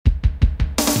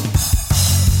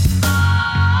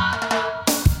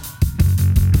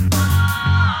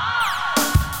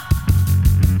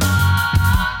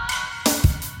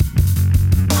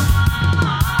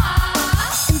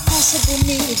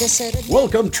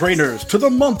Welcome, trainers, to the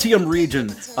Montium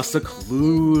region, a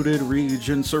secluded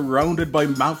region surrounded by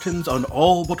mountains on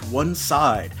all but one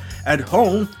side, and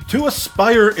home to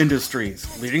Aspire Industries,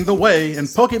 leading the way in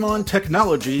Pokemon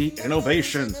technology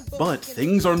innovation. But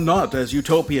things are not as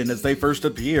utopian as they first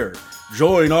appear.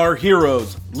 Join our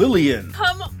heroes, Lillian.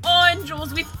 Come on,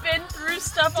 Jules, we've been through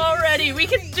stuff already. We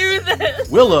can do this.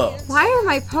 Willow. Why are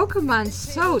my Pokemon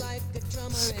so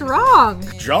strong?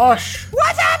 Josh.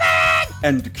 What's happening?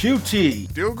 And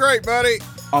QT. Doing great, buddy.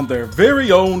 On their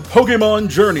very own Pokemon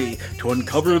journey to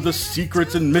uncover the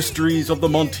secrets and mysteries of the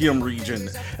Montium region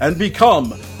and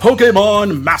become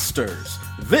Pokemon Masters.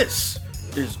 This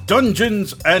is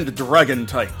Dungeons and Dragon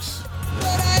Types. But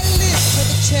I live for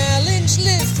the challenge,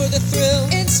 live for the thrill.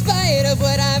 In spite of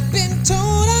what I've been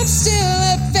told, I'm still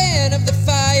a fan of the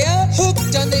fire.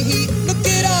 Hooked on the heat, look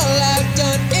at all I've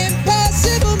done.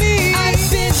 Impossible me.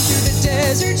 I've been through the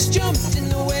deserts, jumped in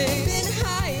the waves, been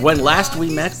high. When last we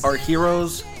met, our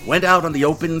heroes went out on the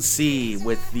open sea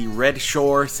with the Red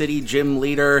Shore City gym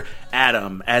leader,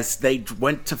 Adam, as they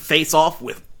went to face off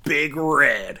with Big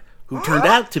Red, who turned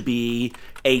out to be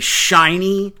a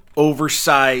shiny,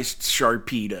 oversized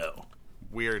Sharpedo.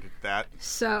 Weird, that.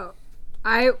 So,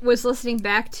 I was listening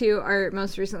back to our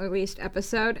most recently released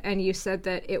episode, and you said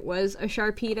that it was a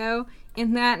Sharpedo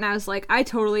in that, and I was like, I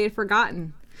totally had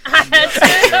forgotten.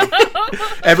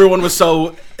 Everyone was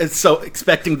so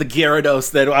expecting the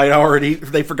Gyarados that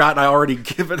they forgot I already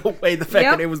given away the fact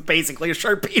that it was basically a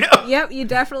Sharpedo. Yep, you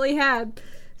definitely had.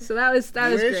 So that was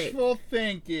great. Wishful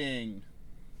thinking.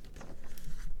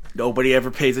 Nobody ever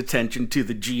pays attention to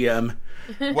the GM.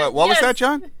 What was that,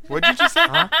 John? What did you just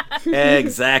say?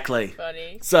 Exactly.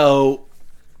 Funny. So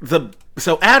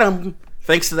Adam,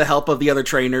 thanks to the help of the other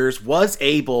trainers, was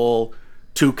able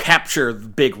to capture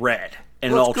Big Red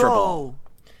in an Ultra Ball.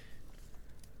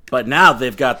 But now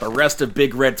they've got the rest of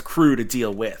Big Red's crew to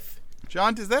deal with.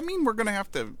 John, does that mean we're going to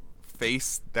have to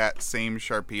face that same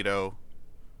Sharpedo?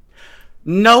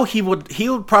 No, he would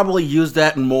probably use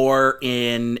that more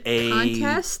in a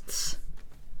Contests?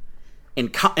 in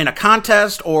a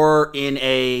contest or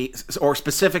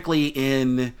specifically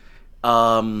in what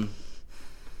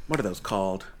are those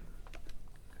called?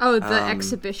 Oh, the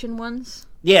exhibition ones?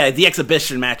 Yeah, the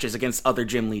exhibition matches against other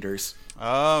gym leaders.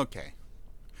 Okay.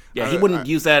 Yeah, he wouldn't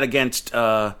use that against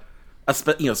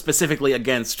specifically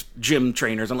against gym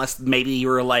trainers unless maybe you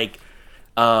were like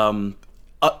on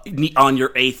your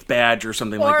 8th badge or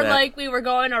something like that. Or like we were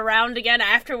going around again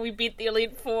after we beat the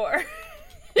Elite Four.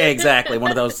 Exactly,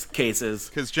 one of those cases.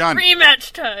 Because, John,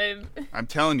 Rematch time. I'm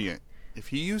telling you, if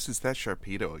he uses that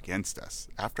Sharpedo against us,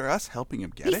 after us helping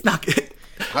him get it... Not good.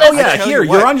 Oh yeah, here,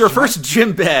 you're on your first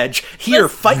gym badge. Here,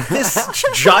 fight this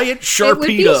giant Sharpedo. It would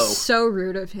be so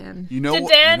rude of him.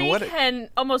 Dedenne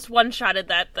almost one-shotted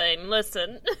that thing.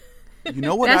 Listen. You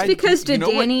know what? That's because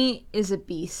Dedenne is a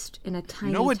beast in a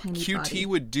tiny, You know what tiny QT body.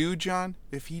 would do, John?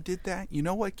 If he did that, you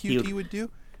know what QT would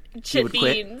do? Chip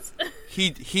quit. beans.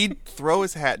 He'd throw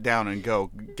his hat down and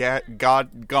go,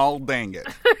 God dang it.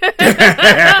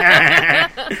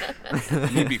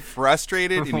 He'd be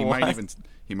frustrated, and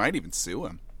he might even sue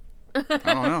him. I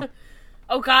don't know.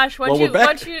 Oh gosh, once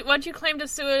you claim to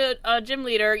sue a gym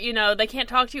leader, they can't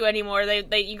talk to you anymore.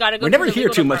 You gotta go. We never hear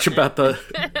too much about the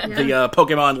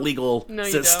Pokemon legal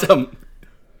system.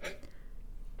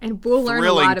 And we'll learn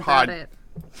a lot about it.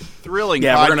 Thrilling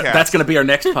podcast. That's going to be our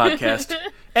next podcast.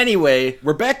 Anyway,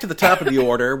 we're back to the top of the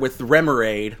order with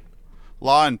Remoraid.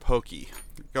 Law and Pokey.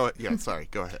 Go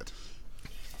ahead.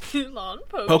 Law and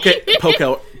Pokey.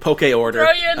 Poke order.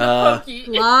 Throw you in the Pokey.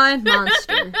 Law and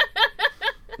Monster.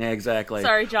 Yeah, exactly.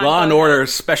 Sorry, John. Law and Order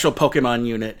Special Pokemon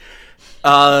Unit.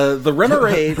 The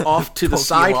Remoraid off to the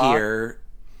side here.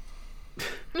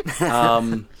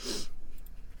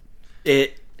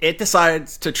 It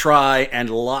decides to try and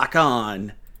lock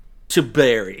on to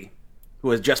Barry,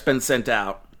 who has just been sent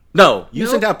out. No, you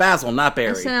sent out Basil, not Barry.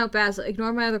 I sent out Basil.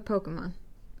 Ignore my other Pokemon.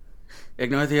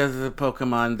 Ignore the other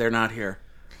Pokemon. They're not here.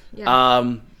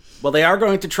 Yeah. Well, they are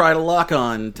going to try to lock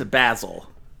on to Basil.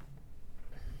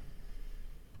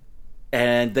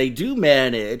 And they do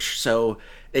manage, so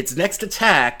its next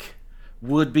attack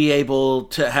would be able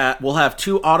to will have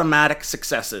 2 automatic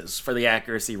successes for the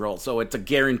accuracy roll, so it's a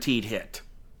guaranteed hit.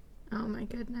 Oh my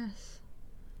goodness.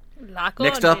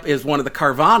 Next up is one of the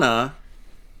Carvana,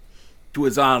 who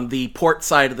is on the port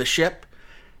side of the ship,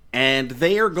 and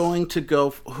they are going to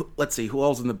go... Let's see, who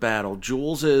else in the battle?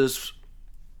 Jules is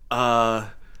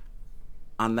on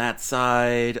that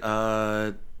side.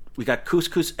 We got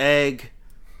Couscous Egg,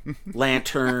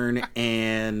 Lantern,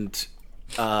 and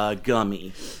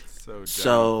Gummy.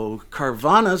 So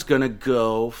Carvana's gonna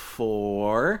go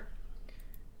for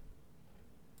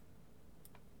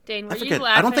Dane, were you laughing?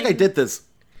 I don't think I did this.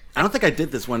 I don't think I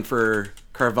did this one for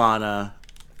Carvana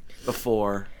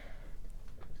before.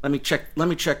 Let me check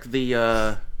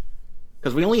the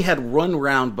because we only had one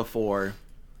round before.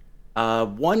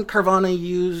 One Carvana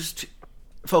used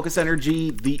focus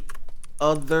energy. The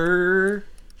other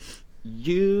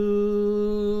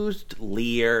used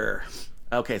Lear.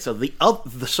 Okay, so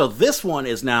so this one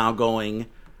is now going.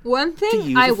 One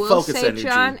thing I will say, energy.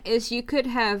 John, is you could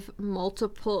have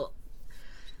multiple.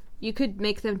 You could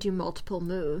make them do multiple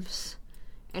moves,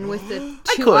 and with the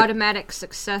 2 automatic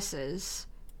successes,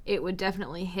 it would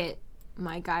definitely hit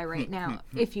my guy right now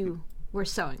if you were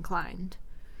so inclined.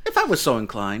 If I was so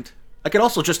inclined, I could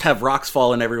also just have rocks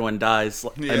fall and everyone dies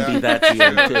and be that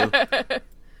GM too.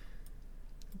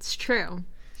 It's true,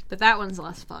 but that one's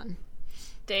less fun.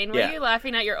 Dane, were you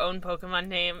laughing at your own Pokemon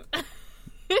name?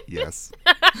 Yes.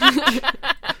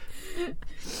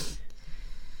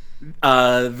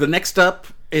 The next up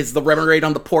is the Remoraid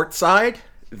on the port side.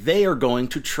 They are going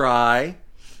to try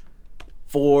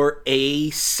for a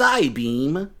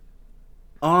Psybeam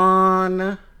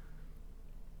on,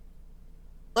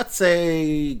 let's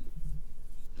say,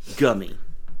 Gummy.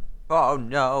 Oh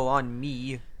no, on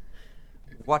me.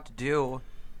 What to do?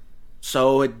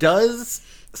 So it does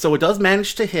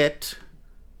manage to hit,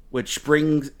 which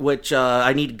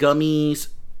I need Gummy's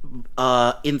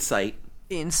insight.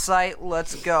 Insight,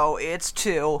 let's go. It's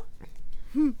 2.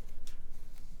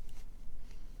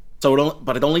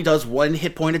 But it only does 1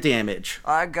 hit point of damage.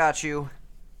 I got you.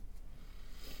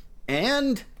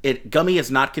 And Gummy is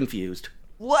not confused.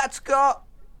 Let's go.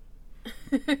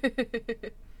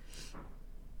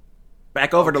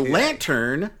 Back over to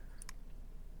Lantern.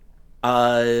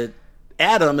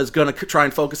 Adam is going to try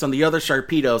and focus on the other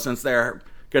Sharpedo since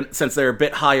they're a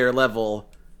bit higher level,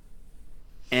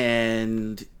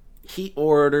 and he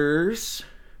orders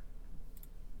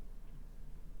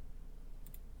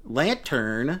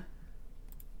Lantern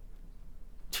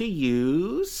to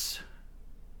use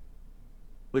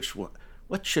which one?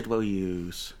 What should we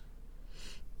use?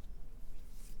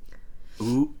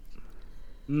 Ooh.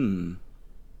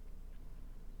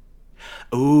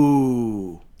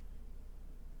 Ooh.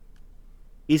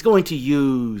 He's going to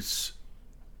use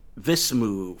this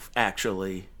move,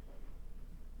 actually.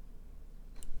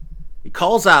 He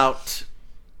calls out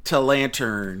to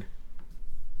Lantern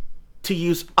to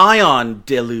use Ion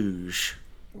Deluge.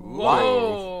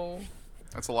 Whoa.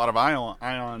 That's a lot of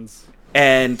ions.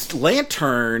 And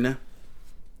Lantern,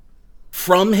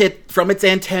 from its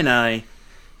antennae,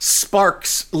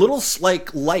 sparks, little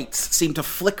like lights seem to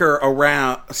flicker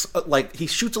around, like he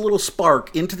shoots a little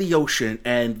spark into the ocean,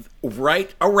 and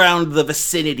right around the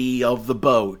vicinity of the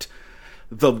boat,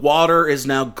 the water is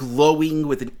now glowing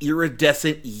with an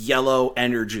iridescent yellow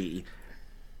energy.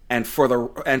 And for the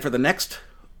rest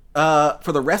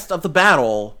of the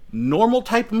battle, normal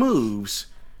type moves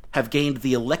have gained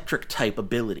the electric type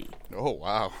ability. Oh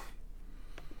wow!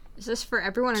 Is this for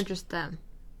everyone or just them?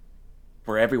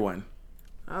 For everyone.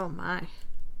 Oh my.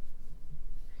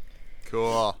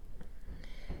 Cool.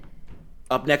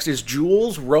 Up next is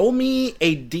Jules. Roll me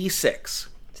a D6.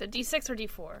 So D6 or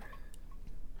D4?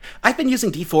 I've been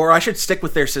using D4. I should stick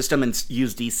with their system and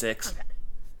use D6. Okay.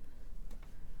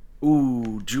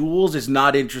 Ooh, Jules is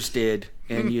not interested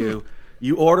in you.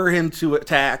 You order him to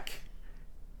attack,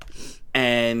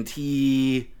 and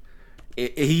he's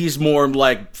more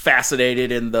like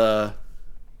fascinated in the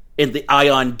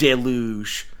Ion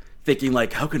Deluge, thinking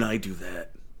like, how can I do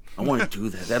that? I want to do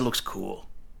that. That looks cool.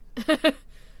 Blah,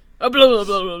 blah, blah,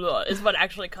 blah, blah, is what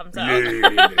actually comes out.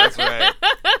 Yeah, that's right.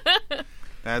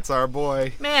 That's our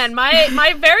boy. Man,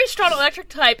 my very strong electric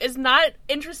type is not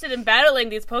interested in battling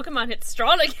these Pokemon it's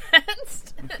strong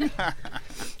against.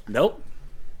 Nope.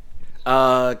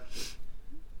 The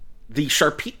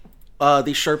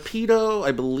Sharpedo,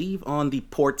 I believe, on the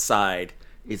port side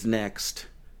is next.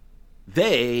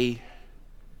 They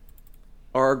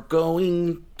are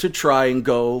going to try and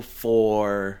go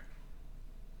for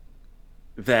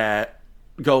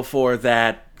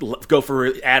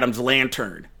Adam's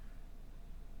Lantern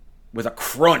with a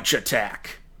crunch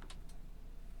attack.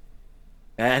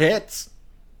 That hits.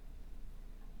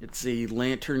 Let's see,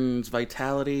 Lantern's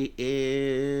vitality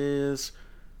is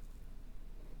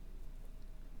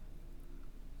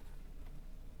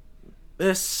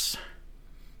this.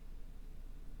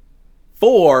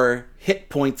 4 hit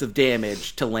points of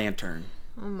damage to Lantern.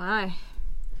 Oh my.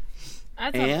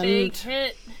 That's a big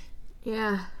hit.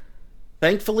 Yeah.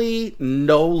 Thankfully,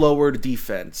 no lowered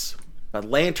defense, but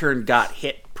Lantern got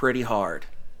hit pretty hard.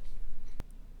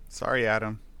 Sorry,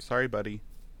 Adam. Sorry, buddy.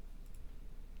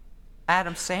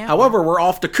 Adam Sandler. However, we're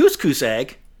off to Couscous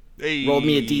Egg. Hey. Rolled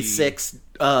me a d6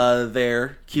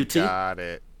 there, QT. Got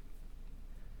it.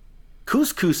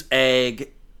 Couscous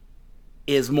egg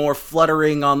is more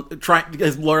fluttering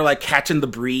is more like catching the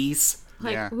breeze.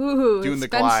 Like, ooh, doing it's the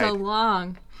been glide. so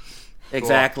long.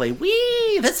 Exactly. Cool.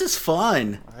 Whee! This is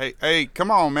fun. Hey,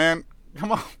 come on, man.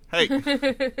 Come on. Hey.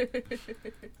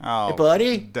 Oh, hey,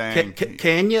 buddy. Dang.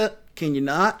 Can you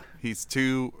not? He's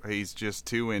just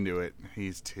too into it.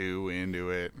 He's too into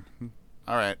it.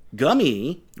 All right.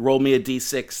 Gummy, roll me a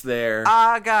d6 there.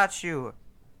 I got you.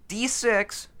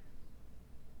 D6.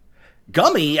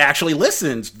 Gummy actually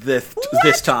listened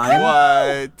this time.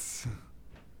 What?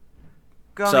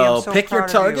 Gummy, so so pick your proud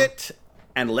of target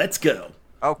and let's go.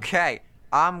 Okay,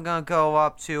 I'm gonna go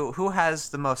up to who has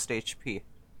the most HP.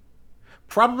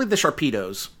 Probably the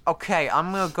Sharpedos. Okay,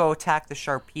 I'm gonna go attack the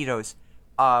Sharpedos.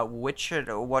 Which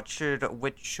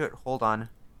should hold on.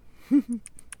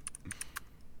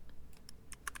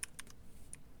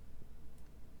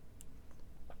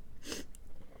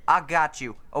 I got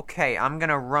you. Okay, I'm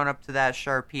gonna run up to that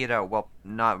Sharpedo. Well,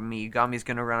 not me. Gummy's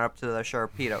gonna run up to the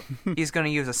Sharpedo. He's gonna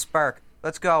use a spark.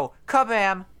 Let's go.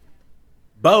 Kabam!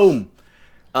 Boom!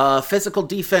 Physical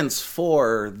defense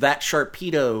for that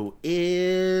Sharpedo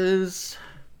is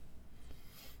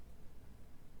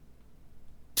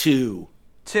 2.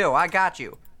 2, I got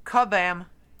you. Kabam!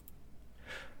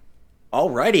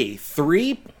 Alrighty,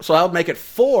 3, so I'll make it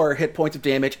 4 hit points of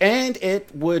damage, and it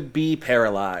would be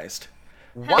paralyzed.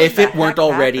 If it weren't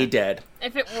already dead.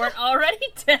 If it weren't already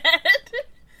dead.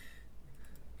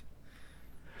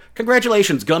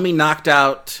 Congratulations, Gummy knocked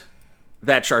out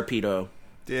that Sharpedo.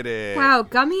 Did it. Wow,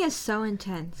 Gummy is so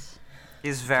intense.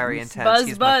 He's very intense. Buzz,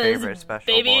 He's my buzz, favorite special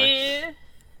baby.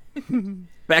 boy.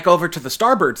 Back over to the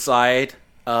starboard side,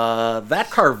 that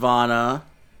Carvanha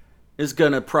is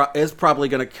probably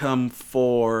gonna come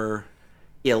for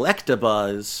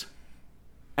Electabuzz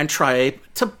and try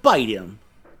to bite him.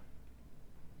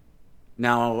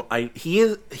 Now,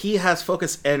 he has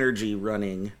focus energy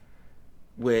running,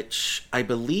 which I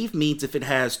believe means if it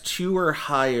has 2 or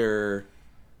higher.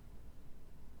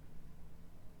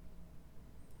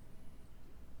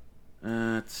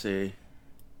 Let's see.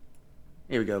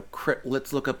 Here we go.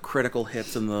 Let's look up critical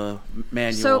hits in the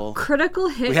manual. So critical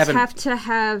hits have to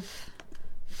have.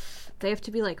 They have to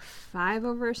be like 5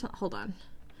 over or something. Hold on.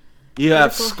 You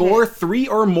have score 3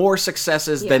 or more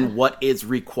successes than what is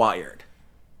required.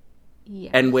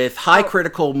 Yeah. And with high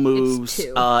critical moves,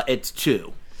 it's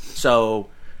 2. So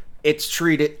it's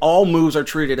treated. All moves are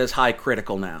treated as high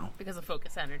critical now Because of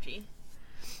focus energy.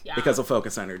 Yeah. because of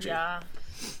focus energy. Yeah.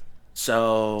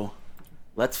 So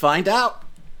let's find out.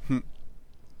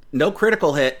 No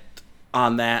critical hit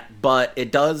on that, but it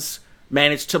does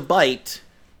manage to bite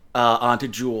onto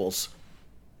Jules.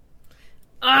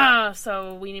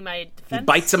 So we need my defense. He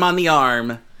bites him on the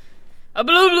arm.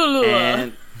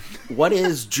 And what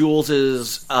is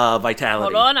Jules's vitality?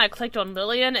 Hold on, I clicked on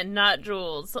Lillian and not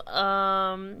Jules.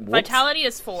 Vitality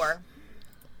is 4.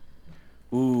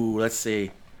 Ooh, let's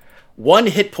see. 1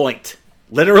 hit point.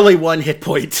 Literally 1 hit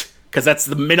point. Because that's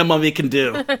the minimum he can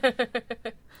do.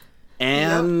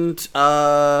 And,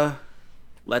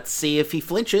 let's see if he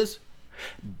flinches.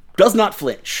 Does not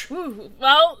flinch. Ooh,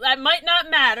 well, that might not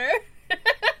matter.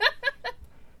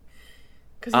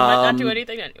 Because he might not do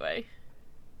anything anyway.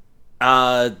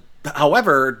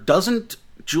 However, doesn't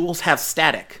Jules have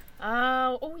static?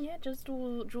 Oh yeah, just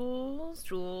Jules.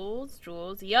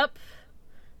 Yep.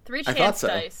 3 chance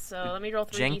dice, so let me roll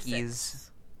 3 d6.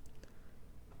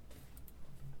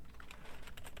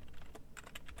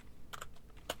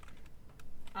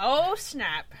 Oh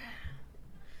snap!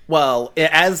 Well,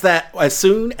 as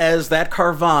soon as that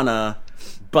Carvanha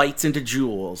bites into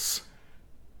Jules,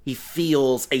 he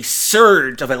feels a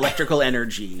surge of electrical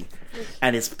energy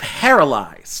and is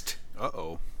paralyzed.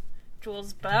 Uh-oh.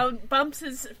 Jules bumps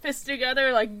his fist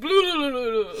together like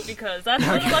because that's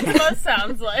what Electabuzz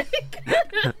sounds like.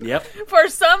 Yep. For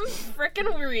some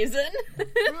frickin' reason.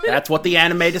 That's what the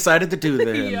anime decided to do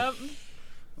to him. Yep.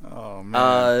 Oh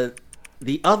man.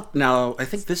 Now I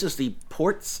think this is the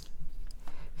ports.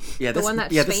 Yeah, this. The one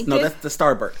that's fainted? No, that's the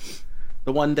starboard.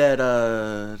 The one that.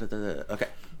 Okay.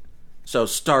 So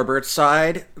starboard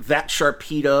side, that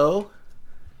Sharpedo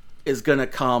is gonna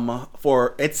come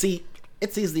for it sees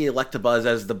the Electabuzz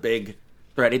as the big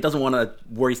threat. It doesn't want to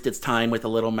waste its time with a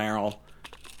little Marill.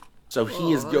 So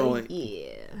he is going.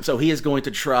 Yeah. So he is going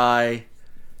to try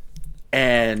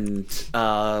and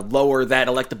lower that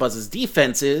Electabuzz's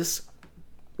defenses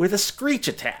with a Screech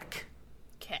attack.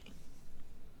 Okay.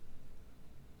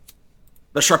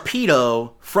 the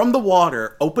Sharpedo, from the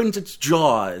water, opens its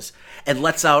jaws and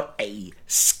lets out a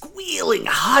squealing,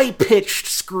 high-pitched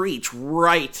screech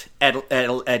right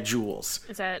at Jules.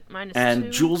 Is that -2?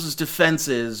 And Jules'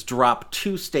 defenses drop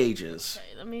 2 stages.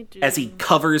 Okay, let me do... As he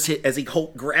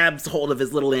grabs hold of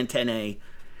his little antennae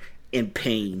in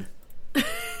pain.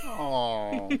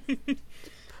 Oh.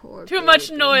 Too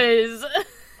much noise.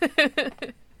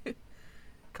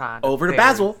 Over to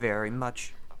Basil. Very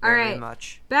much. All right,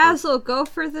 Basil, go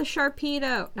for the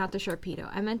Sharpedo. Not the Sharpedo.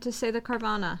 I meant to say the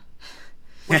Carvanha.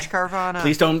 Which Carvanha?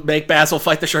 Please don't make Basil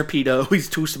fight the Sharpedo. He's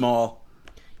too small.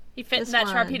 He fit in that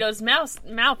Sharpedo's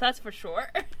mouth, that's for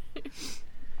sure.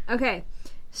 Okay,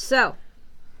 so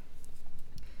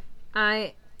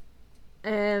I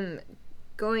am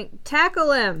going to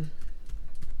tackle him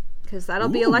because that'll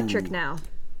be electric now.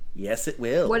 Yes, it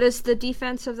will. What is the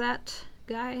defense of that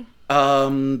guy?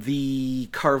 The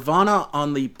Carvanha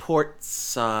on the port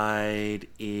side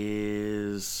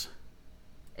is...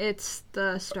 It's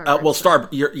the starboard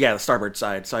side. The starboard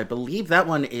side. So I believe that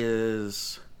one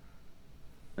is...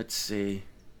 Let's see.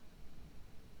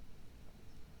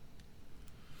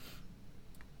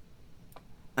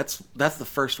 That's the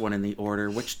first one in the order.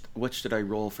 Which did I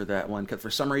roll for that one? Because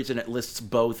for some reason it lists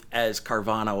both as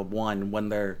Carvanha 1 when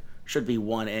there should be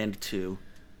 1 and 2.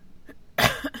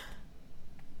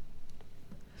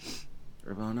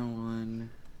 Carvanha 1.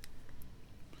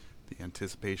 The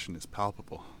anticipation is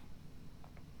palpable.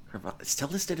 It's still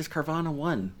listed as Carvanha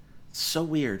 1. So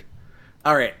weird.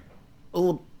 All right.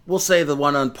 We'll say the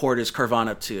one on port is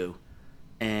Carvanha 2.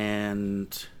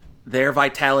 And their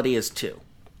vitality is 2.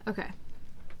 Okay.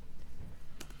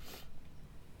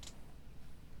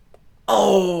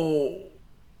 Oh!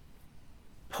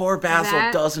 Poor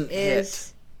Basil doesn't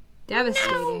hit.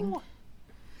 Devastating. No.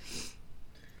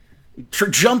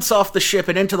 Jumps off the ship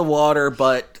and into the water,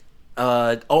 but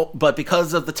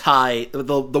because of the tide,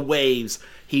 the waves,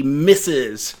 he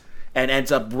misses and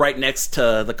ends up right next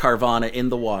to the Carvanha in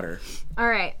the water. All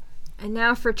right, and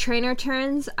now for trainer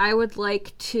turns, I would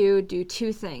like to do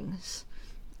 2 things.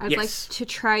 I'd like to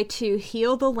try to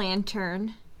heal the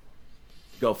lantern.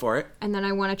 Go for it. And then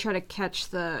I want to try to catch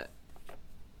the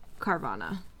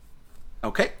Carvanha.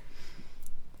 Okay.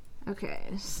 Okay,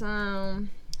 so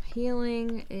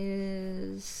healing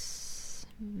is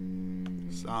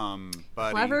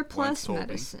clever plus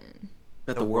medicine.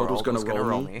 That the world was going to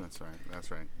roll me. That's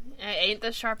right. I ain't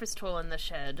the sharpest tool in the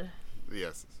shed.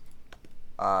 Yes.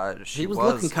 She was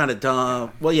looking kind of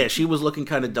dumb. Well, yeah, she was looking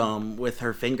kind of dumb with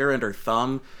her finger and her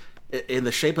thumb in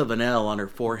the shape of an L on her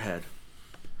forehead.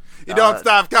 You don't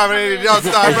stop coming in. You don't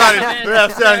stop running.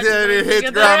 It hits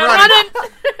the ground running.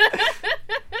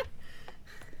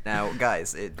 Now,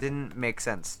 guys, it didn't make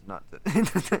sense not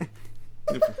to.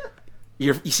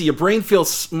 You see, your brain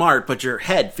feels smart, but your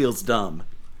head feels dumb.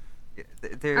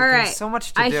 There's so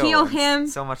much to do. I heal him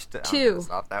so much to 2.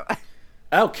 Stop that.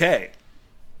 Okay.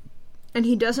 And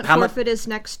he doesn't forfeit his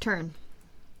next turn.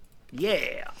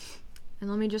 Yeah. And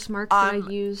let me just mark that I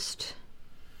used...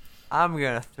 I'm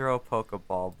going to throw a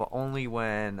Pokeball, but only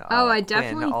when... I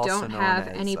definitely don't have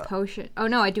any potion. Oh,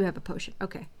 no, I do have a potion.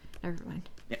 Okay, never mind.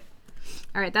 Yeah.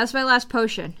 All right, that's my last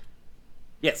potion.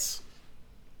 Yes.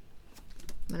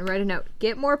 I'm going to write a note.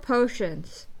 Get more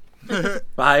potions.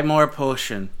 Buy more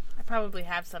potion. I probably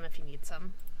have some if you need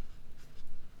some.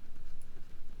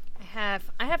 I have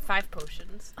 5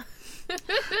 potions.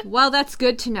 Well, that's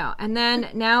good to know. And then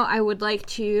now I would like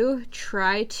to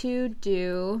try to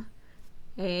do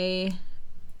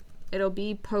it'll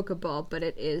be Pokeball, but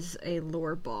it is a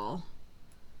lure ball.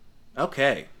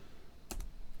 Okay.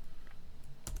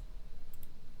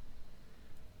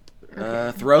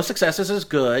 Throw successes is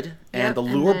good, and the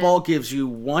lure ball gives you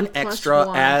 1 extra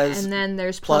as and then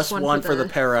there's +1 for the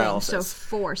paralysis. So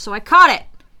 4. So I caught it.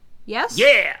 Yes?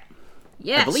 Yeah.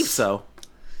 Yes. I believe so.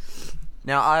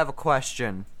 Now I have a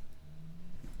question.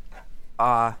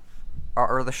 Are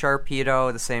the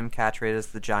Sharpedo the same catch rate as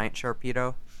the giant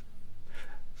Sharpedo?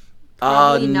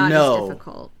 Probably not as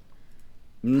difficult.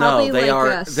 No, probably they like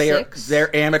are.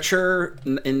 They're amateur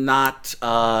and not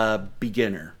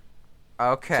beginner.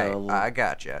 Okay, so, I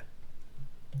gotcha.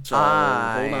 So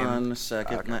hold on a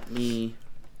second. Okay. Let me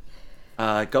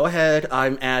go ahead.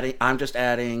 I'm just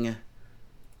adding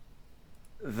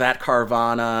that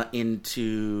Carvanha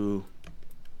into.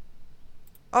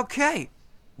 Okay,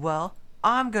 well,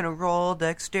 I'm gonna roll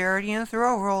dexterity and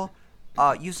throw roll,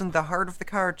 using the heart of the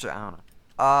cards. I don't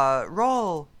know.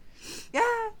 Roll.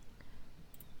 Yeah.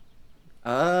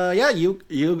 Yeah.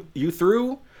 You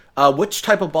threw. Which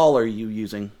type of ball are you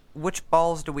using? Which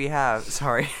balls do we have?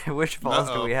 Sorry, which balls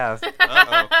do we have?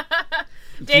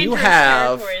 Dangerous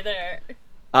territory there.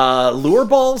 Lure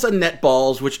balls and net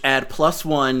balls, which add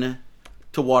 +1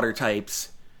 to water types.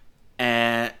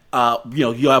 And,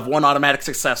 you have 1 automatic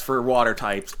success for water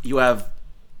types. You have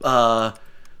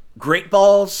Great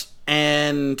Balls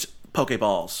and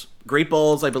Pokeballs. Great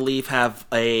Balls, I believe, have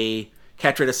a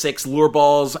catch rate of 6. Lure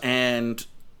Balls and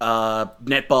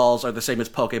net balls are the same as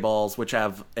Pokeballs, which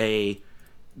have a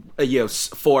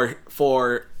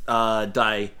 4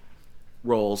 die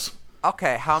rolls.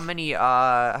 Okay, how many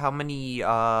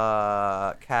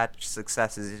catch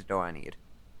successes do I need?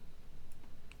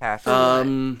 Catch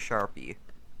Sharpie.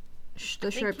 The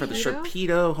Sharpedo? For the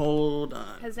Sharpedo, hold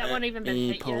on. Has that one even been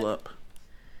hit pull yet? Up.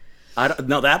 I don't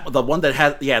know that the one that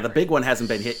has the big one hasn't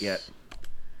been hit yet.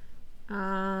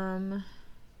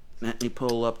 Let me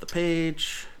pull up the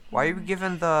page. Why are you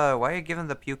giving the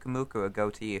Pyukumuku a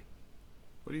goatee?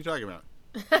 What are you talking about?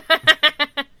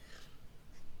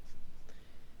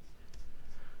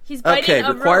 He's biting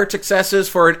required successes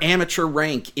for an amateur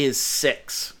rank is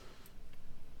 6.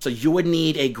 So you would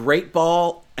need a Great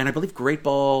Ball, and I believe Great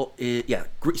Ball is... Yeah,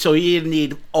 so you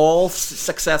need all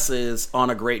successes on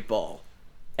a Great Ball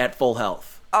at full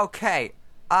health. Okay,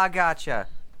 I gotcha.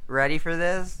 Ready for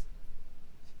this?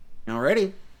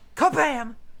 Alrighty.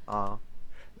 Kabam! Oh.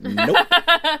 Nope.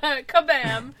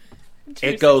 Kabam!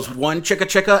 It goes 1 chicka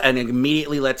chicka and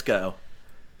immediately lets go.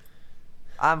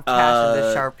 I'm catching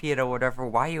the Sharpedo, whatever.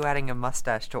 Why are you adding a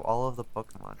mustache to all of the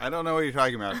Pokemon? I don't know what you're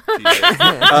talking about,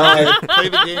 TJ. Play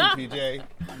the game, TJ.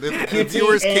 The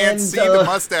viewers can't see the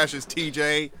mustaches,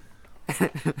 TJ.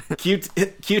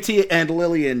 QT and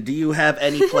Lillian, do you have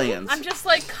any plans? I'm just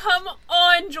like, come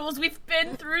on, Jules. We've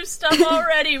been through stuff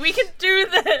already. We can do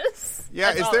this.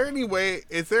 Yeah, is there any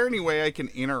way I can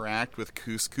interact with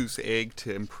Couscous Egg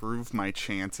to improve my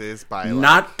chances by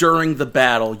Not during the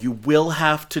battle. You will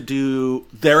have to do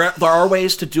there are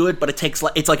ways to do it, but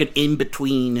it's like an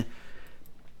in-between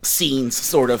scenes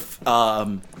sort of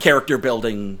character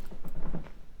building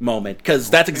moment, because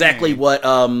that's exactly what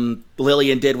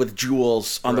Lillian did with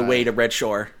Jules on the way to Red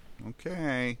Shore.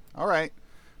 Okay. All right.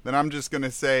 Then I'm just going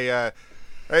to say,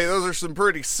 hey, those are some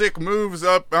pretty sick moves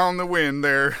up on the wind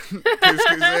there.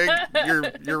 Couscous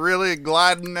Egg, you're really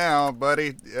gliding now,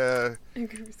 buddy.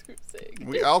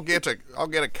 I'll get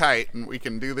a kite and we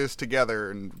can do this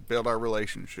together and build our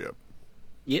relationship.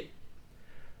 Yep.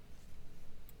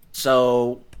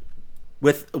 So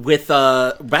with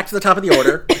back to the top of the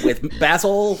order, with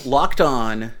Basil locked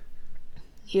on.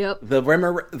 Yep. The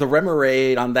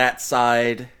Remoraid on that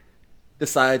side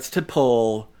decides to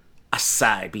pull a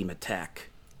Psybeam attack.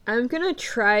 I'm gonna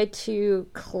try to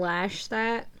clash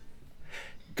that.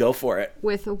 Go for it.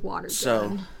 With a water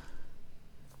gun.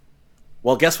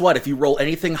 Well, guess what? If you roll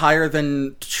anything higher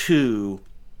than 2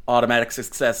 automatic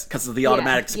success, because of the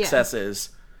automatic successes.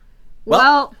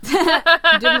 Well,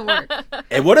 didn't work.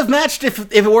 It would have matched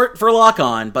if it weren't for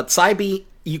lock-on, but Psybeam,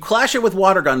 you clash it with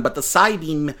water gun, but the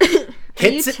Psybeam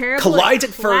hits it, collides it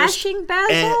first.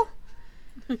 Basil?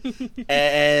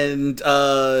 And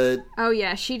oh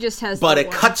yeah, she just has. But it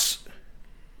cuts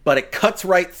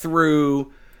right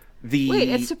through the. Wait,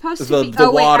 it's supposed to be.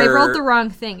 Oh wait, I rolled the wrong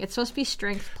thing. It's supposed to be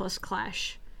strength plus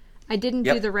clash. I didn't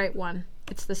do the right one.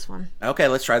 It's this one. Okay,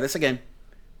 let's try this again.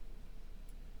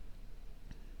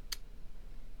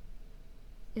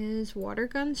 Is water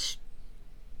gun?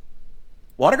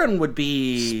 Water gun would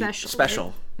be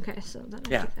special. Right? Okay, so then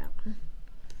I take that one.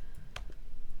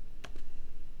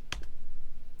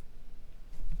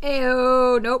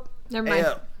 Ayo, nope. Never mind.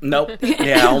 Nope.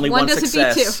 Yeah, only one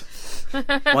success. Doesn't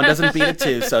beat 2. One doesn't beat a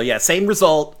 2. So yeah, same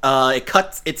result. It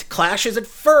clashes at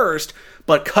first,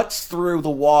 but cuts through the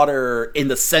water in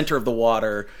the center of the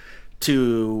water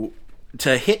to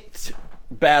hit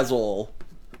Basil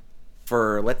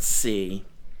for, let's see.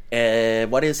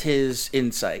 What is his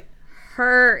insight?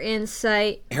 Her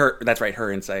insight. That's right,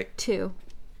 her insight. 2.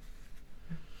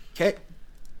 Okay.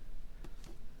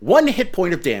 1 hit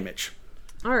point of damage.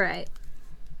 All right.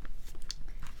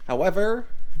 However,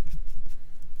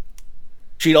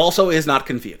 she also is not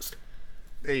confused.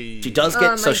 Hey. She does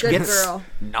get she gets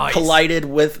collided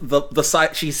with the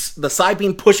side. The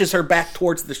Psybeam pushes her back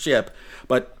towards the ship,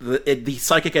 but the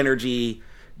psychic energy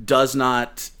does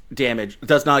not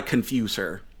confuse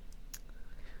her.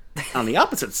 On the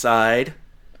opposite side,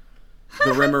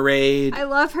 the Remoraid I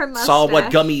love her mustache. Saw what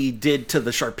Gummy did to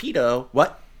the Sharpedo.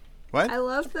 What? I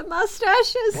love the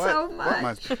mustaches so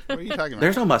much. What are you talking about?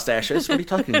 There's no mustaches. What are you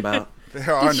talking about?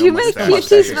 There are Did you make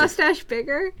QT's mustache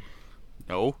bigger?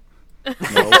 No.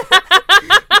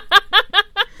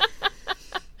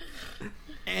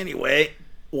 Anyway,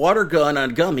 water gun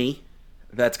on Gummy.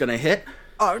 That's going to hit.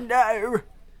 Oh, no.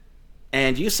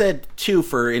 And you said 2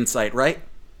 for insight, right?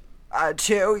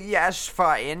 2, yes,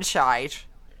 for insight.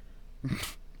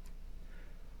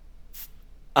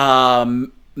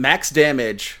 Max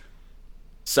damage.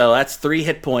 So that's 3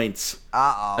 hit points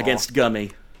against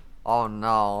Gummy. Oh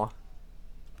no.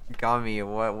 Gummy,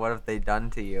 what have they done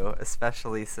to you?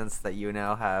 Especially since that you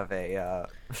now have a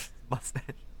mustache.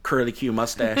 Curly Q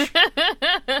mustache.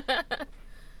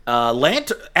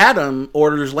 Adam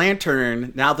orders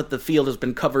Lantern, now that the field has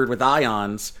been covered with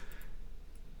ions,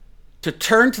 to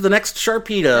turn to the next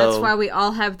Sharpedo. That's why we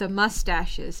all have the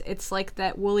mustaches. It's like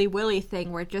that Wooly Willy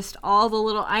thing where just all the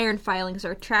little iron filings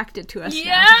are attracted to us.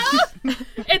 Yeah,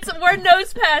 we're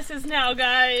nose passes now,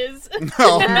 guys.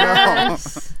 No, no.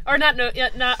 Or not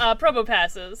Probo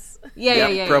passes.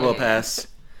 Yeah. Probo pass.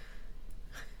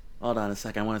 Hold on a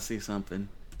sec, I want to see something.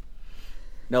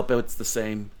 Nope, it's the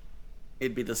same.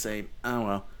 It'd be the same.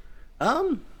 Oh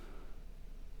well.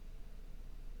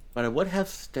 But I would have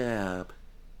stab.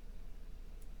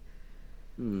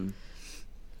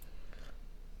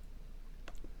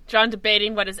 John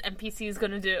debating what his NPC is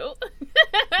gonna do.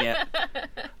 Yeah.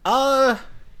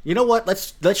 You know what?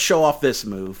 Let's show off this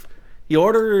move. He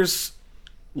orders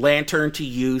Lantern to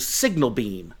use Signal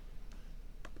Beam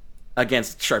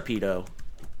against Sharpedo,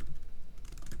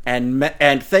 and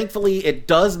thankfully it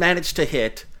does manage to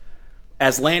hit,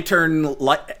 as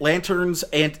Lantern's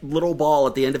little ball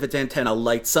at the end of its antenna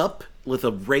lights up with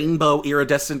a rainbow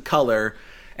iridescent color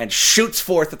and shoots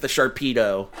forth at the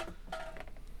Sharpedo,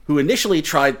 who initially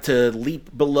tried to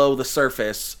leap below the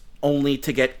surface, only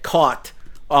to get caught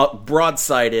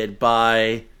broadsided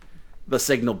by the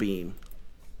Signal Beam.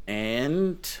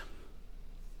 And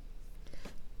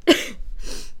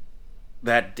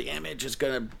that damage is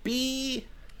going to be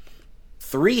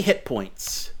 3 hit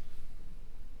points.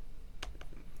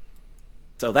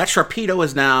 So that Sharpedo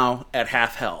is now at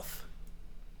half health.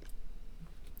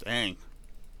 Dang.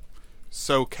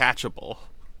 So catchable.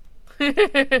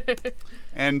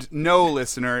 And no,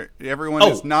 listener, everyone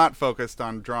is not focused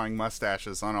on drawing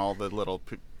mustaches on all the little...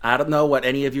 I don't know what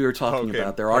any of you are talking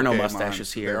about. There are no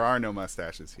mustaches here. There are no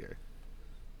mustaches here.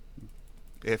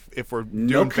 If we're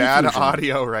doing bad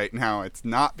audio right now, it's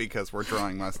not because we're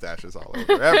drawing mustaches all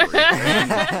over everything.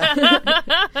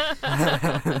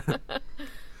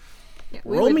 Yeah,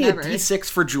 roll me a d6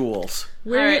 for Jules.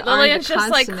 Alright, Lillian's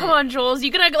just like, come on, Jules, you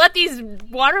gonna let these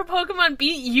water Pokemon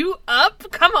beat you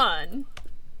up? Come on.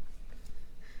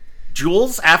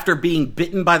 Jules, after being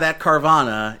bitten by that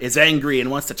Carvanha, is angry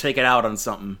and wants to take it out on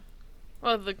something.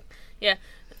 Well,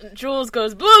 Jules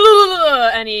goes, blah, blah,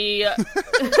 blah, and he...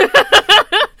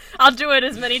 I'll do it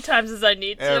as many times as I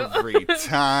need to. Every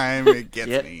time it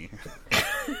gets me.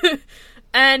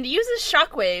 And uses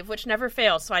Shockwave, which never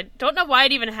fails, so I don't know why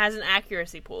it even has an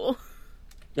accuracy pool.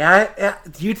 Yeah,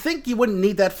 you'd think you wouldn't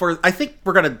need that for... I think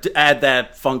we're going to add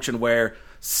that function where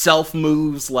self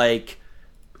moves like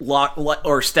lock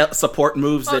or support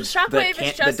moves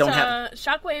that don't have...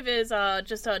 Shockwave is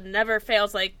just a never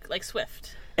fails like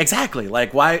Swift. Exactly.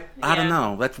 Like, why... I don't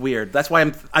know. That's weird. That's why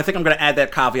I think I'm going to add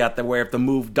that caveat that where if the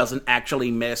move doesn't actually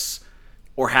miss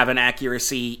or have an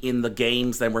accuracy in the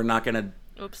games, then we're not going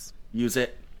to... Oops. Use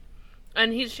it.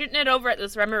 And he's shooting it over at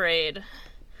this Remoraid.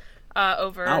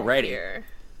 Over Alrighty. here.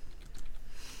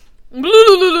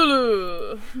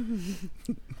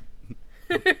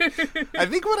 I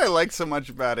think what I like so much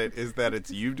about it is that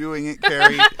it's you doing it,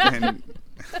 Carrie, and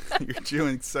you're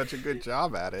doing such a good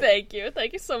job at it. Thank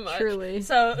you so much. Truly.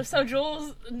 So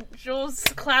Jules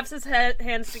claps his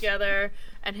hands together,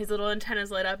 and his little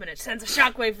antennas light up, and it sends a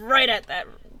shockwave right at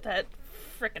that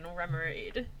frickin'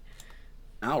 Remoraid.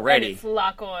 Alrighty. And it's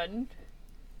lock on.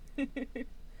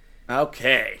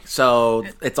 Okay, so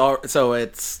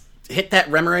it's hit that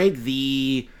Remoraid.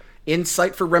 The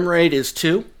insight for Remoraid is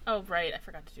 2. Oh right, I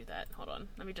forgot to do that. Hold on,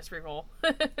 let me just reroll.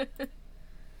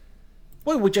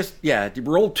 Well,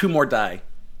 roll 2 more die.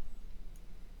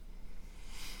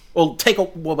 Well,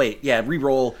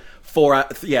 reroll 4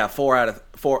 out of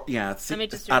 4. Yeah, let me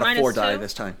just do out of 4 -2? die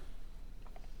this time.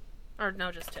 Or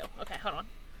no, just 2. Okay, hold on.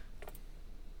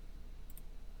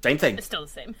 Same thing. It's still the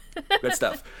same. Good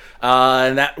stuff.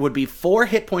 And that would be 4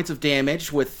 hit points of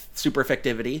damage with super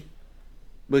effectivity,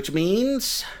 which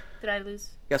means... Did I lose?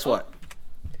 Guess what?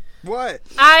 What?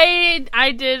 I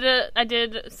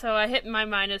did. So I hit my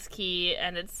minus key,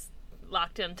 and it's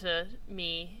locked into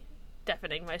me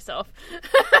deafening myself.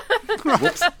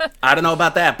 Whoops. I don't know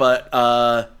about that, but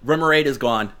Remoraid is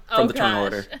gone from the turn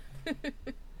order.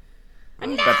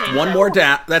 That's one more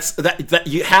down.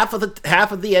 Half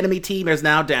of the enemy team is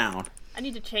now down. I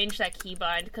need to change that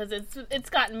keybind because it's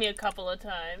gotten me a couple of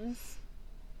times.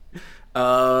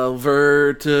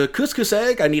 Over to Couscous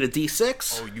Egg. I need a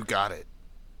D6. Oh, you got it.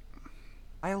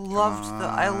 I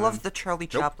loved the Charlie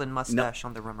Chaplin mustache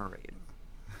on the Remoraid.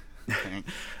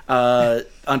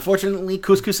 Unfortunately,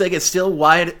 Couscous is still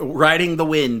riding the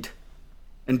wind,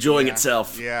 enjoying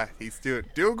itself. Yeah, he's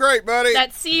doing great, buddy.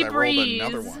 That sea breeze. I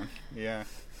rolled another one. Yeah.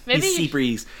 Maybe Sea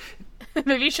breeze.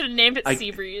 Maybe you should have named it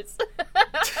Sea Breeze.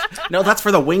 No, that's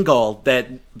for the Wingull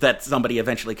that somebody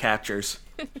eventually captures.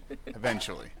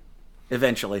 Eventually.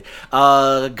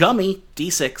 Gummy,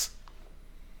 D6.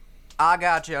 I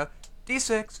gotcha.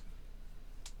 D6.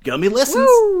 Gummy listens.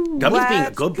 Woo! Gummy's being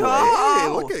a good boy. Hey,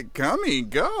 look at Gummy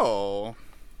go.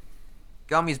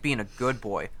 Gummy's being a good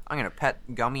boy. I'm gonna pet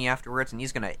Gummy afterwards, and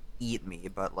he's gonna eat me,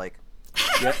 but, like...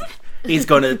 Yep. He's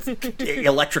gonna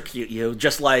electrocute you,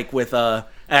 just like with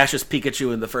Ash's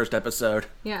Pikachu in the first episode.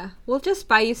 Yeah, we'll just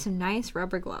buy you some nice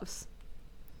rubber gloves.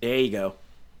 There you go.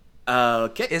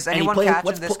 Okay. Is anyone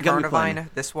catching this Carnivine?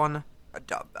 This one?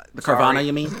 The Carvana,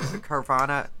 you mean? The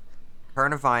Carvana.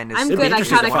 Carnivine is... I'm good, I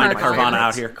caught a Carvana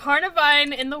out here.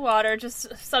 Carnivine in the water, just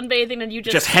sunbathing, and you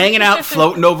just hanging out,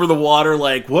 floating over the water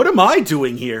like, what am I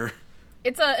doing here?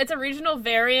 It's a regional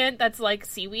variant that's like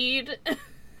seaweed.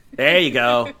 There you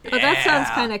go. Oh, that sounds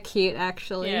kind of cute,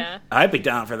 actually. Yeah. I'd be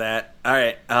down for that. All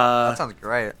right. That sounds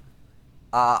great.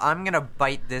 I'm gonna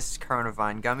bite this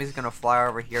Carnivine. Gummy's gonna fly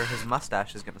over here. His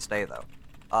mustache is gonna stay, though.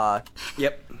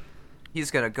 Yep.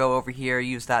 He's gonna go over here,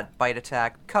 use that bite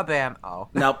attack. Kabam! Oh.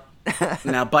 Now,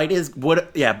 bite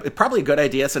probably a good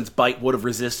idea since bite would have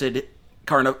resisted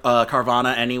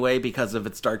Carvana anyway because of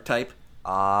its dark type.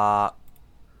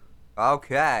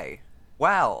 Okay.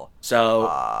 Well. So,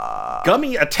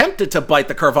 Gummy attempted to bite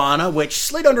the Carvana, which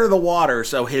slid under the water,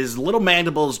 so his little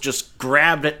mandibles just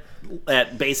grabbed it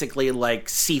at basically like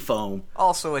sea foam.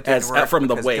 Also, it didn't work from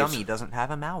the because waves. Gummy doesn't have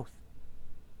a mouth.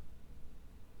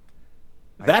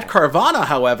 That Carvana,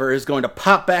 however, is going to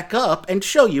pop back up and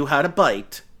show you how to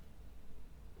bite.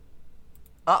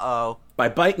 Uh-oh. By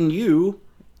biting you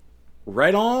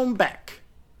right on back.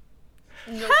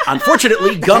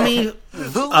 Unfortunately, Gummy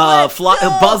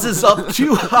buzzes up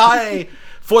too high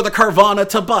for the Carvana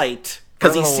to bite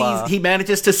because he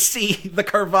manages to see the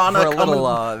Carvana for a coming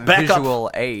little back visual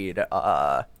up. aid.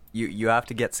 You have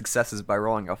to get successes by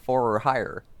rolling a 4 or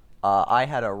higher. I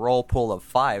had a roll pool of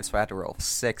 5, so I had to roll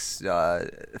 5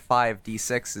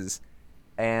 d6s,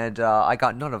 and I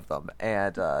got none of them.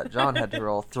 And John had to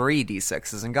roll 3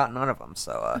 d6s and got none of them.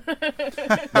 So,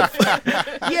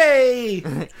 yay!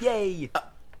 Yay!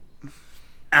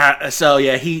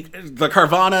 The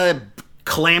Carvana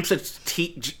clamps its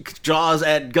jaws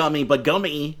at Gummy, but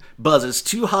Gummy buzzes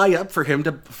too high up for him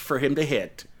to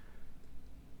hit.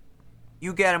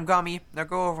 You get him, Gummy. Now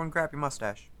go over and grab your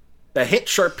mustache. The hit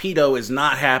Sharpedo is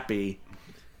not happy,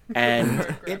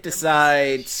 and it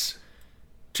decides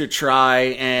to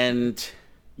try and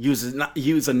use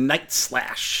a Night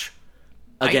Slash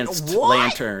against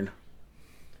Lantern.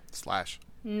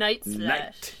 Night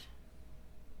Slash.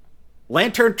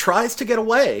 Lantern tries to get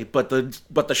away, but the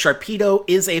Sharpedo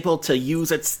is able to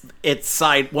use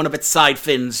one of its side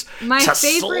fins to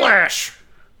slash.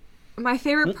 My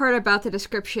favorite part about the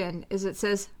description is it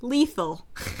says lethal.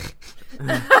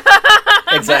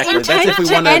 Exactly. The intent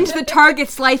to end the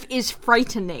target's life is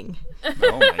frightening. Oh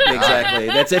my God. Exactly.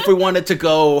 That's if we wanted to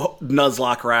go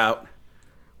Nuzlocke route.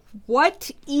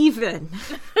 What even?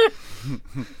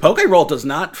 Pokeroll does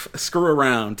not screw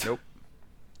around. Nope.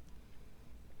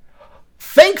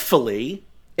 Thankfully,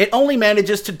 it only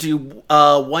manages to do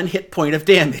 1 hit point of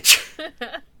damage.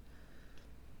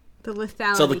 The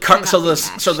lethality.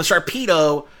 So the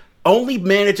Sharpedo only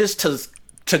manages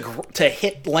to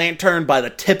hit Lantern by the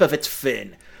tip of its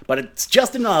fin, but it's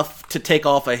just enough to take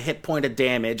off a hit point of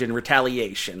damage in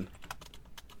retaliation.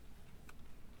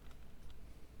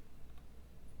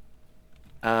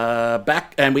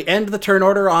 And we end the turn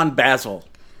order on Basil.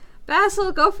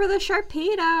 Basil, go for the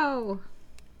Sharpedo.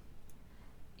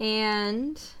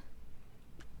 And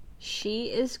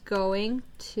she is going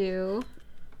to...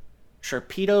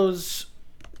 Sharpedo's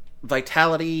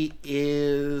vitality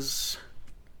is...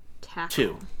 Tackle.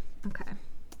 2. Okay.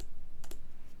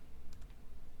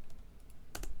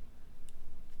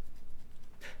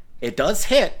 It does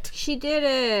hit. She did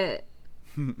it.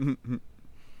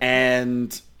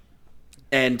 And so...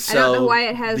 I don't know why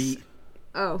it has...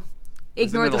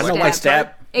 Ignore the stab. I don't know why stab.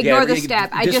 Ignore the stab.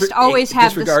 I just always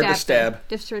have disregard the stab.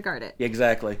 Disregard it.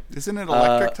 Exactly. Isn't it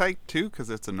electric type too? Because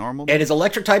it's a normal. It is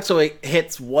electric type, so it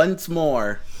hits once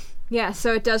more. Yeah,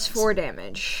 so it does 4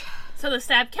 damage. So the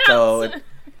stab counts.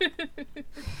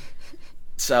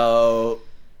 So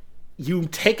you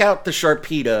take out the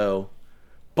Sharpedo,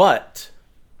 but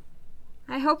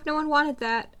I hope no one wanted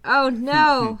that. Oh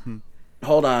no.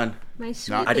 Hold on. My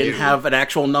sweet I didn't have an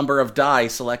actual number of die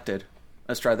selected.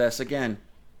 Let's try this again.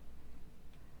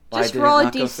 Just roll a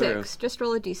d6. Just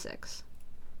roll a d6.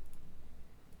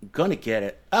 Gonna get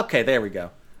it. Okay, there we go.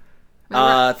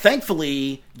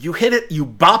 Thankfully, you hit it. You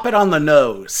bop it on the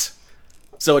nose,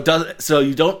 so it does. So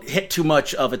you don't hit too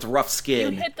much of its rough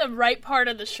skin. You hit the right part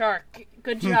of the shark.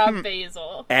 Good job,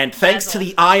 Basil. And thanks to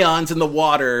the ions in the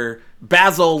water,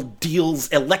 Basil deals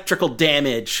electrical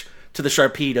damage to the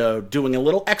Sharpedo, doing a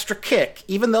little extra kick,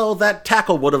 even though that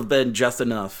tackle would have been just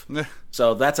enough.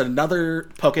 So that's another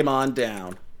Pokemon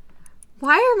down.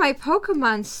 Why are my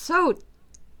Pokemon so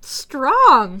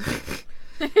strong?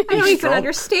 I don't even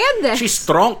understand this. She's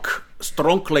strong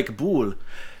like bull.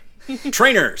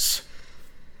 Trainers,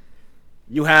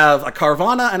 you have a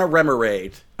Carvanha and a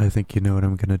Remoraid. I think you know what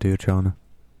I'm gonna do, Jonah.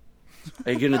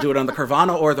 Are you gonna do it on the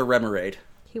Carvanha or the Remoraid?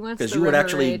 He wants because the you would Remoraid.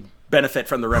 actually benefit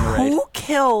from the Remoraid. Who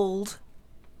killed?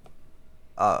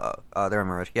 The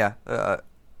Remoraid. Yeah.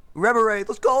 Remoraid,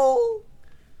 let's go.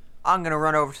 I'm gonna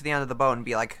run over to the end of the boat and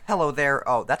be like, "Hello there."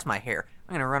 Oh, that's my hair.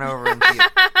 I'm gonna run over and be.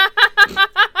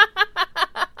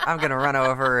 I'm gonna run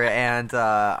over and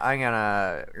I'm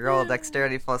gonna roll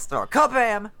dexterity plus throw.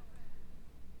 Kabam!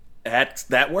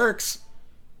 That works.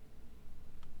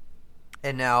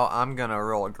 And now I'm gonna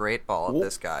roll a great ball at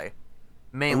this guy.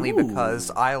 Mainly Ooh. because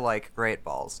I like great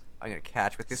balls. I'm gonna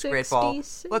catch with this great ball.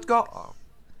 66. Let's go. Oh.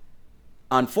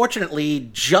 Unfortunately,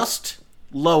 just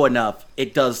low enough.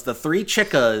 It does the 3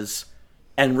 chickas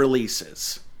and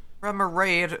releases.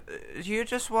 Remoraid, do you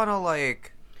just wanna,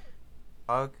 like,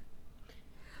 hug?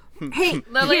 Hey,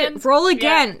 Lillian, here, roll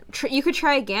again. You could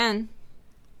try again.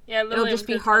 Yeah, It'll just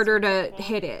be harder to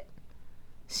hit it.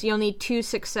 So you'll need 2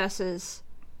 successes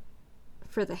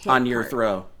for the hit On your part.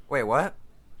 throw. Wait, what?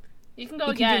 You can go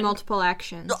You again. can do multiple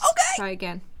actions. Okay. Try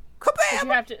again. But you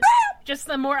have to. Just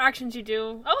the more actions you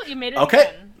do. Oh, you made it Okay.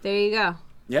 again. There you go.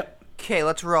 Yep. Okay,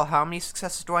 let's roll. How many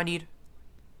successes do I need?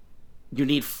 You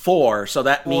need 4, so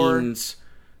that 4. means...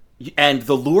 And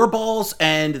the lure balls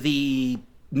and the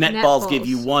net balls give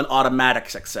you 1 automatic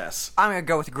success. I'm gonna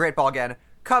go with the great ball again.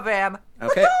 Kabam!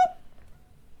 Okay.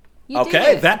 You did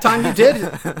Okay, it. that time you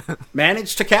did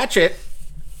manage to catch it.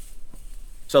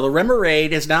 So the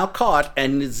Remoraid is now caught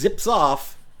and zips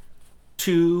off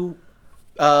to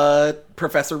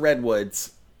Professor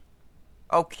Redwood's.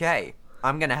 Okay,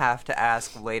 I'm gonna have to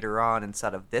ask later on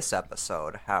instead of this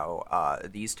episode how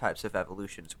these types of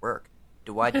evolutions work.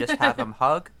 Do I just have them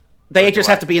hug? They Or just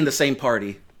do have I- to be in the same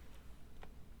party,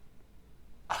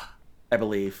 I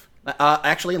believe.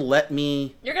 Actually, let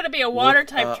me... You're gonna be a water Look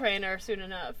type up. trainer soon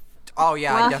enough. Oh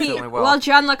yeah, I definitely will. While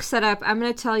John looks that up, I'm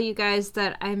going to tell you guys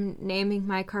that I'm naming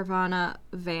my Carvanha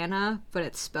Vanna, but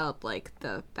it's spelled like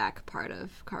the back part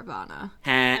of Carvanha.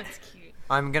 That's cute.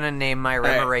 I'm gonna name my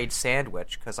right. Remoraid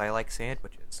Sandwich because I like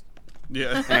sandwiches.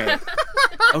 Yeah. Alright.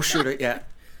 Oh, shoot. Yeah.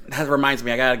 That reminds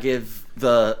me, I gotta give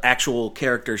the actual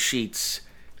character sheets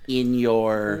in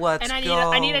your... Let's And go.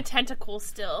 I need a tentacle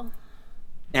still.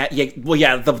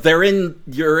 They're in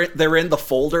the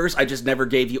folders. I just never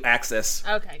gave you access.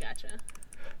 Okay, gotcha.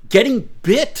 Getting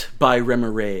bit by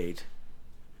Remoraid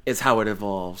is how it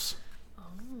evolves. Oh.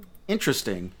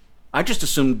 Interesting. I just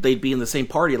assumed they'd be in the same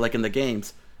party like in the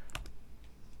games.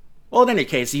 Well, in any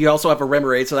case, you also have a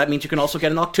Remoraid, so that means you can also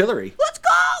get an Octillery. Let's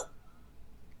go.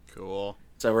 Cool.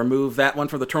 So remove that one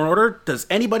from the turn order. Does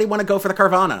anybody want to go for the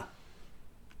Carvanha?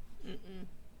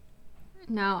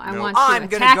 No, I Nope. want to I'm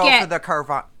gonna attack go it. for the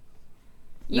Carvanha.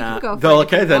 You Nah. can go for it.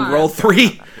 Okay, if you then want. roll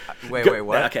 3. Wait,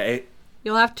 what? Okay.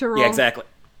 You'll have to roll. Yeah, exactly.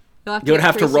 You'll have You would get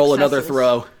have to 3 roll another successes.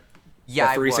 throw.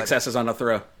 Yeah, Or 3 I would. successes on a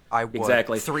throw. I would.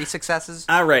 Exactly. 3 successes.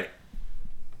 All right.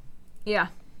 Yeah.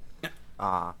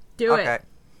 Ah. Do okay. it.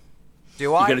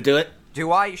 Do I? You gonna do it?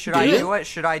 Do I? Should Do I you? do it?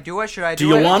 Should I do it? Should I Do do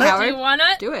you it? want it? Coward. Do you want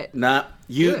it? Do it. Nah.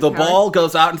 Do it, The Howard. ball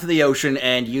goes out into the ocean,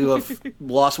 and you have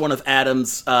lost one of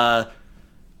Adam's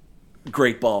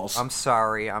great balls. I'm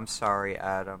sorry,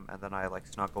 Adam. And then I like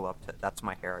snuggle up to. That's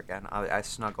my hair again. I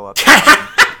snuggle up.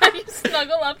 To You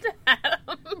snuggle up to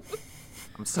Adam.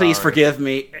 I'm sorry. Please forgive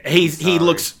me. He sorry.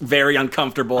 looks very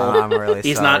uncomfortable. I'm really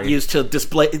He's sorry. not used to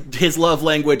display. His love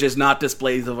language is not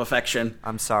displays of affection.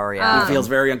 I'm sorry, He Adam. feels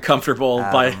very uncomfortable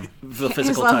by the His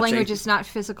physical love touching. language is not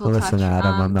physical Listen, touch.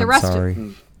 Adam, I'm the not rest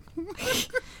sorry.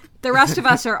 the rest of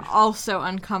us are also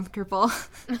uncomfortable.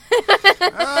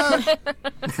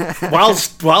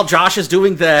 While Josh is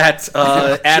doing that,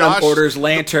 Adam Josh- orders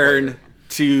Lantern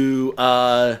to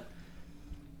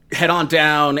head on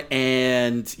down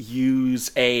and use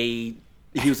an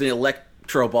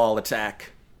electro ball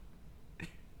attack.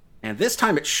 And this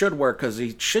time it should work because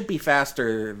he should be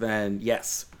faster than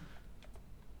yes.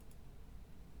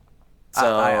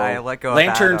 So I let go of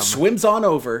Lantern Adam swims on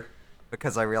over.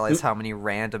 because I realize how many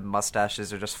random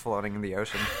mustaches are just floating in the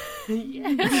ocean.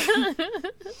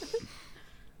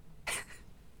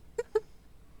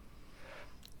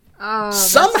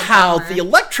 Somehow the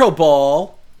Electro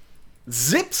Ball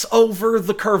zips over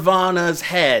the Carvana's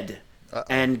head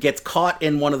and gets caught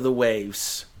in one of the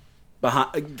waves.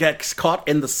 Gets caught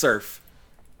in the surf.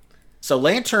 So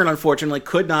Lantern, unfortunately,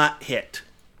 could not hit.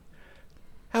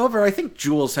 However, I think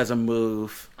Jules has a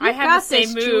move. I have the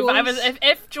same move. Jules.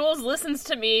 If Jules listens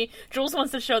to me, Jules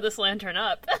wants to show this lantern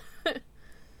up.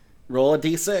 Roll a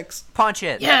d6. Punch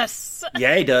it! Yes!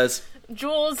 Yeah, he does.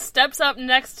 Jules steps up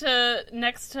next to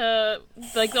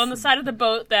like on the side of the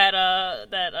boat that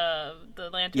the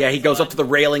lantern. Yeah, he goes up to the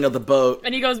railing of the boat.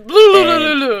 and he goes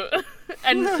blue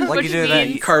and Like you do that.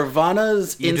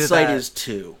 Carvana's You do insight that. is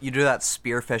 2. You do that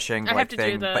spearfishing I have like to do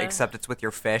thing, the- but except it's with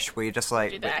your fish, where you just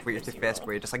like Do the with your accuracy fist, roll.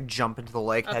 where you just like jump into the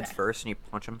lake head Okay. first and you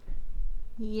punch him.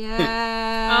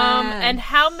 Yeah. and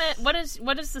how what is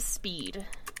the speed?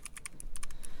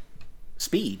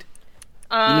 Speed.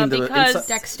 You mean the Because insight-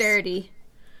 Dexterity.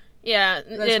 yeah, That's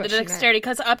the what she meant. dexterity.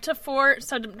 Because up to 4.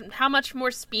 So how much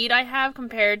more speed I have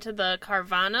compared to the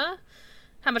Carvana?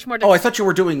 How much more? Oh, I thought you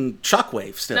were doing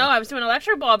shockwave still. No, I was doing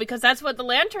electro ball because that's what the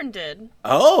lantern did.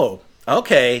 Oh,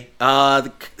 okay.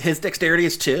 His dexterity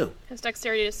is 2. His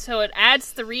dexterity is so it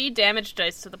adds 3 damage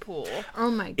dice to the pool. Oh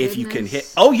my goodness. If you can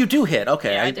hit. Oh, you do hit.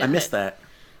 Okay, Yeah, I I did missed hit.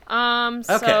 that.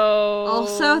 So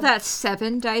Also, that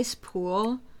 7 dice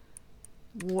pool.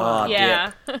 Wow.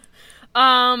 yeah.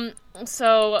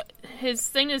 So his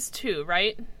thing is 2,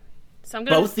 right? So I'm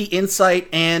gonna Both the insight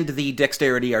and the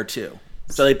dexterity are 2.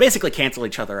 So they basically cancel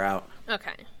each other out.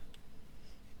 Okay.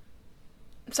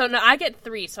 So now I get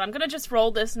 3, so I'm gonna just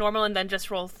roll this normal and then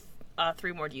just roll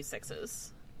 3 more d6s.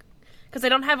 Because I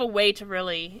don't have a way to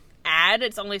really add,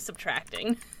 it's only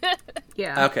subtracting.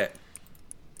 Yeah. Okay.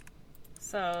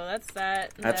 So that's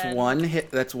that. And That's then, one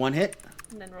hit. That's one hit.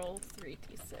 And then roll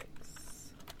 3d6.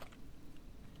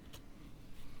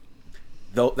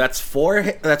 Though that's 4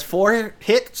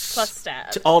 hits Plus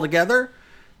stab. altogether.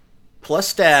 Plus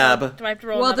stab. Do I have to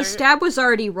roll Well, another? the stab was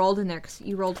already rolled in there because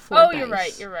you rolled 4 Oh,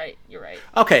 dice. you're right.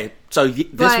 Okay, so this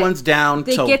But one's down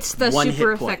It to gets the 1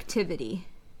 super hit point. effectivity.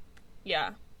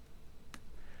 Yeah.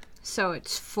 So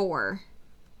it's 4.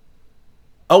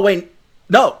 Oh wait,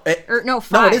 no. Or no,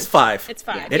 5. No, it is 5. It's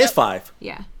 5. It is 5.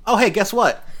 Yeah. Oh, hey, guess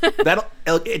what?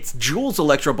 It's Jules'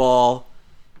 Electro Ball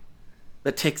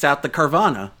that takes out the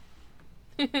Carvana.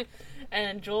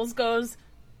 And Jules goes.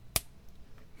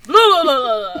 La, la, la,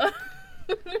 la, la.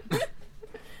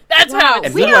 That's how And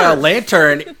it's meanwhile,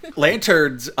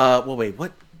 Lantern's. Well, wait,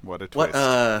 what? What a twist.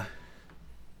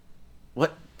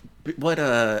 What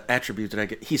attribute did I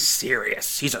get? He's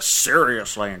serious. He's a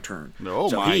serious Lantern. Oh,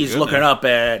 so my he's goodness. looking up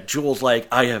at Jules like,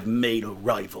 I have made a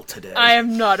rival today. I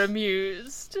am not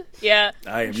amused. Yeah.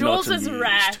 I am Jules not is amused.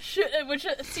 rash, which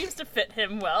seems to fit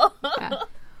him well.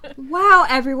 Wow,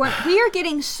 everyone. We are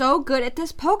getting so good at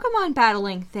this Pokemon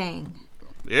battling thing.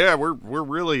 Yeah, we're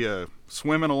really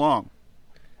swimming along.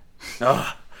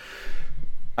 I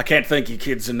can't thank you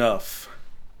kids enough.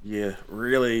 You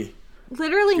really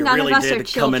Literally, none really of us did are come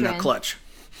children. in a clutch.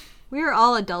 We are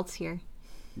all adults here.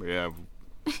 Yeah,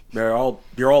 You're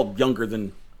all younger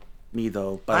than me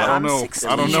though. By I don't I'm know. 16.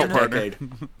 I don't know, a partner. decade.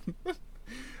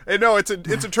 Hey, no, it's a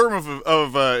term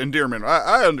of endearment.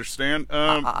 I understand.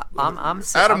 I'm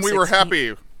Adam, we were 16.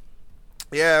 happy.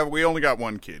 Yeah, we only got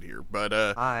one kid here, but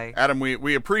Hi. Adam,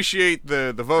 we appreciate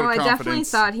the vote Oh, of I confidence. definitely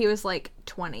thought he was like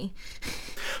 20.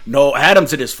 No,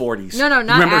 Adam's in his 40s. No, not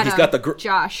Remember, Adam. he's got the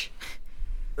Josh.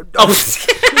 Oh,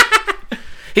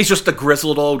 he's just the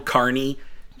grizzled old carny.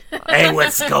 Hey,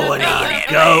 what's going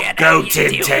on? Go,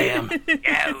 Tim Tam.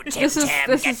 This is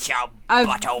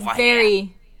a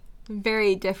very,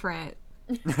 very different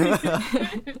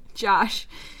Josh.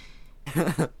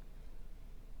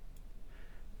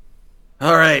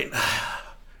 All right.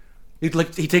 He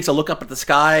takes a look up at the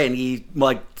sky and he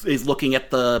is looking at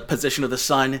the position of the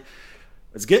sun.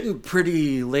 It's getting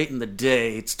pretty late in the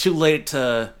day. It's too late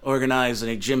to organize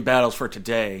any gym battles for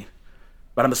today.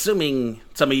 But I'm assuming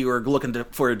some of you are looking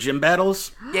for gym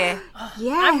battles. Yeah.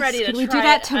 Yes. I'm ready to Can we do try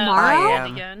that it tomorrow? I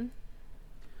am. again.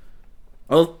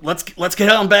 Well, let's get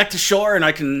on back to shore and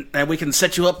we can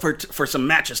set you up for some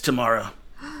matches tomorrow.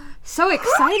 So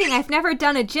exciting. I've never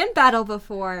done a gym battle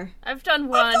before. I've done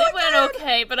one. It went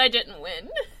okay, but I didn't win.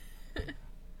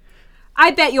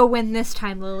 I bet you'll win this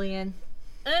time, Lillian.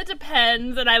 It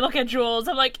depends. And I look at Jules.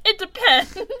 I'm like, it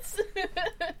depends.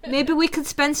 Maybe we could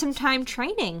spend some time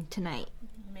training tonight.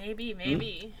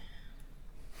 Maybe.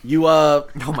 You Oh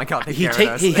my god, he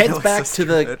heads back to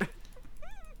the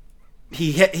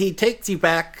he takes you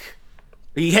back.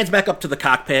 He heads back up to the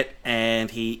cockpit,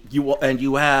 and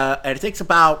it takes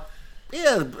about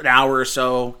an hour or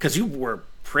so because you were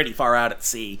pretty far out at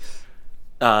sea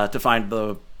to find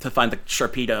the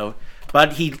Sharpedo.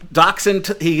 But he docks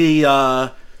into he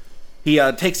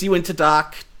takes you into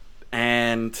dock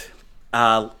and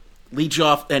leads you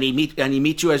off, and he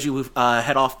meets you as you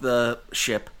head off the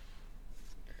ship.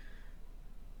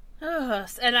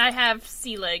 And I have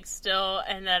sea legs still,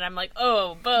 and then I'm like,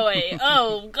 oh boy,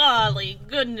 oh golly,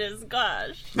 goodness,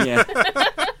 gosh. Yeah.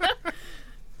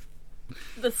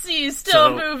 The sea's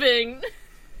still moving.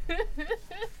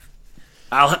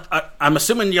 I'm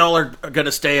assuming y'all are going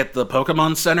to stay at the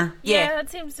Pokemon Center? Yeah,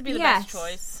 that seems to be the best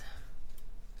choice.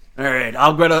 All right,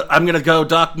 I'm gonna go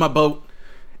dock my boat,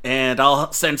 and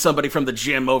I'll send somebody from the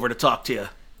gym over to talk to you.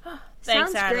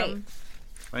 Thanks, Sounds Adam. great.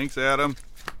 Thanks, Adam.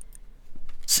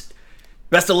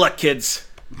 Best of luck, kids.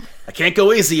 I can't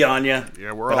go easy on you,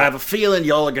 but I have a feeling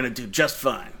y'all are going to do just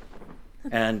fine.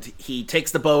 And he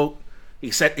takes the boat.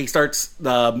 He starts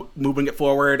moving it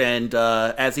forward, and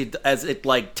as it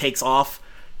like takes off,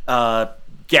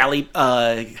 Galley.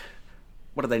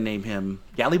 What do they name him?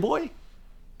 Galley Boy?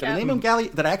 Did I name him Galley?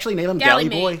 Did I actually name him Galley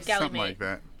Boy? Something like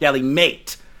that. Galley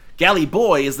Mate. Galley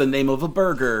Boy is the name of a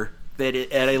burger at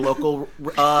a local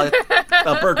a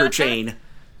burger chain.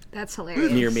 That's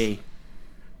hilarious. Near me.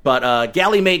 But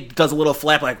Galley Mate does a little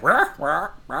flap like, rah, rah,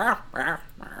 rah, rah,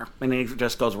 rah, and then he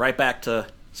just goes right back to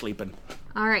sleeping.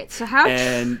 All right, so how...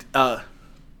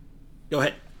 go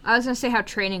ahead. I was going to say how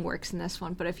training works in this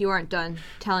one, but if you aren't done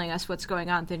telling us what's going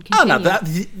on, then continue. Oh, no,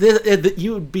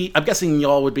 you would be... I'm guessing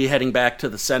y'all would be heading back to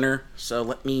the center, so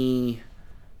let me...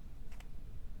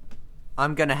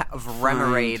 I'm going to have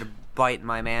Remoraid bite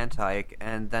my Mantike,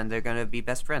 and then they're going to be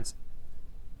best friends.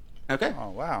 Okay. Oh,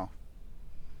 wow.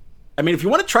 I mean, if you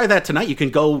want to try that tonight, you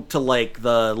can go to, like,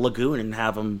 the lagoon and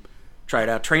have them try it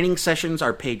out. Training sessions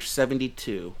are page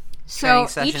 72. So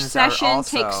each session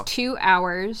takes 2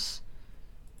 hours.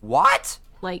 What?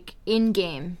 Like,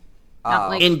 in-game.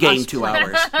 Not like in-game 2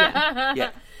 hours.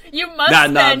 Yeah. You must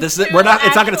we're not.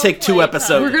 It's not going to take 2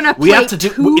 episodes. We're going to play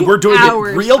we're doing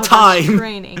it real time.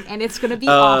 Training, and it's going to be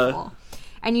awful.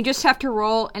 And you just have to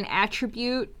roll an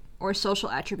attribute or social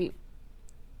attribute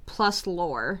plus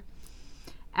lore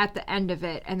at the end of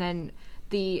it, and then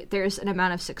there's an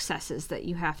amount of successes that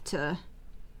you have to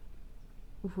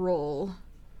roll.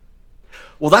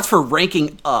 Well, that's for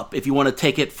ranking up. If you want to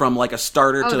take it from like a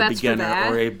starter to a beginner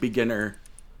or a beginner,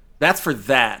 that's for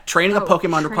that. Training a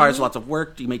Pokemon requires lots of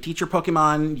work. You may teach your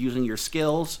Pokemon using your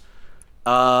skills.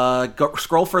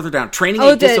 Scroll further down. Training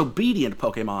a disobedient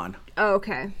Pokemon. Oh,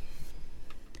 okay.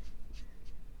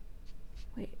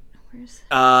 Wait, where's...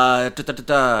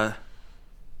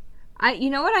 You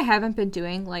know what I haven't been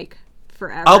doing, like,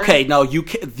 forever? Okay, no, you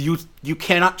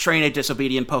cannot train a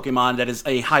disobedient Pokemon that is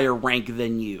a higher rank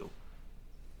than you.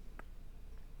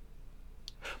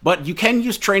 But you can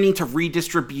use training to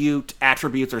redistribute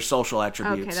attributes or social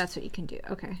attributes. Okay, that's what you can do.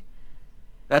 Okay.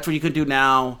 That's what you can do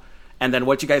now. And then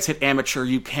once you guys hit amateur,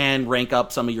 you can rank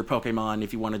up some of your Pokemon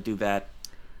if you want to do that.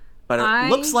 But it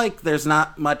looks like there's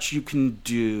not much you can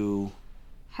do.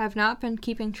 Have not been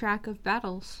keeping track of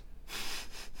battles.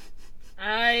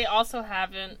 I also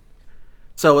haven't.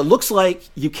 So it looks like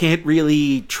you can't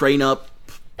really train up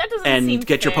and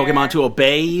get your Pokemon to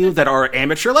obey you that are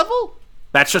amateur level.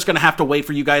 That's just going to have to wait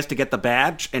for you guys to get the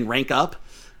badge and rank up.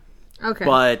 Okay.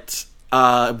 But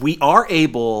we are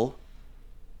able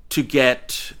to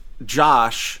get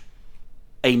Josh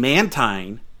a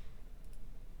Mantine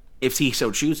if he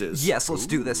so chooses. Yes, let's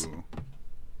do this.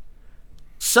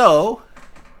 So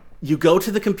you go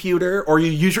to the computer, or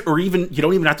you use you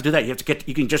don't even have to do that.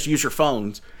 You can just use your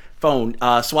phone.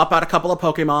 Swap out a couple of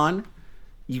Pokemon.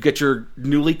 You get your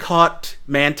newly caught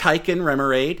Mantike and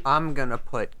Remoraid. I'm gonna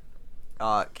put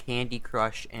Candy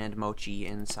Crush and Mochi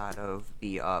inside of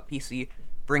the PC.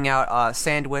 Bring out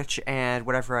Sandwich and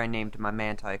whatever I named my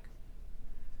Mantike.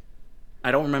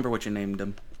 I don't remember what you named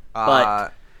him,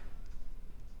 but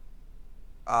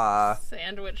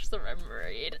Sandwich the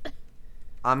Remoraid.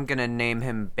 I'm gonna name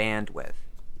him Bandwidth.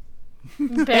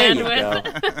 Bandwidth.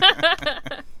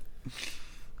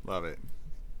 Love it.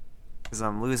 Because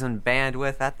I'm losing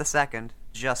bandwidth at the second.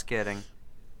 Just kidding.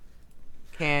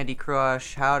 Candy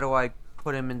Crush, how do I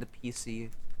put him into PC?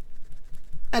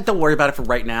 Don't worry about it for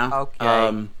right now.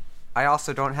 Okay. I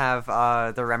also don't have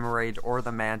the Remoraid or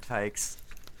the Mantikes.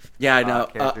 Yeah, I know.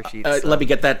 Character sheets, so. Let me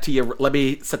get that to you. Let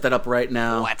me set that up right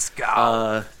now. Let's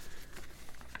go.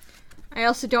 I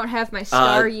also don't have my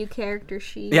Star U character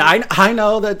sheet. Yeah, I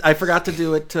know that I forgot to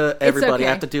do it to everybody. Okay. I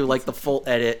have to do like the full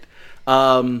edit.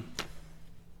 I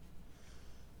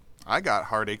I got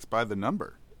heartaches by the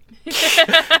number.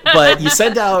 But you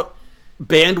send out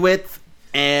Bandwidth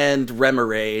and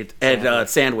Remoraid and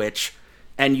Sandwich,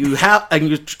 and you tell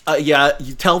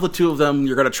the two of them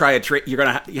you're going to try you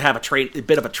have a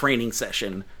bit of a training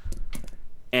session,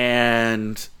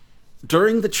 and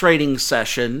during the training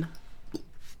session,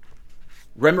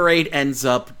 Remoraid ends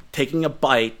up taking a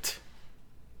bite.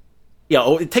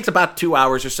 It takes about 2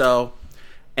 hours or so,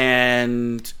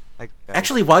 and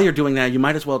actually, while you're doing that, you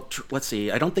might as well. Let's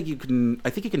see. I think you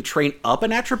can train up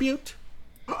an attribute.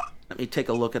 Let me take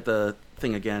a look at the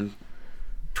thing again.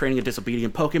 Training a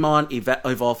disobedient Pokemon,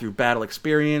 evolve through battle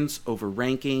experience, over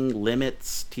ranking,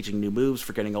 limits, teaching new moves,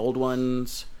 forgetting old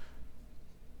ones.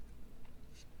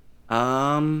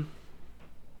 Once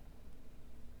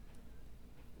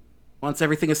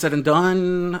everything is said and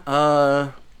done,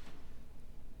 oh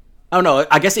no,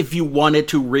 I guess if you wanted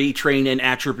to retrain an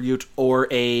attribute or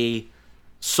a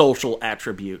social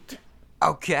attribute.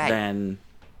 Okay. Then,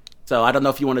 so I don't know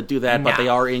if you want to do that, but they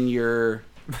are in your...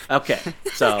 Okay,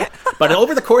 so... But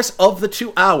over the course of the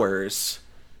 2 hours,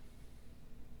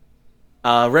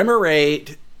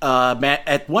 Remoraid,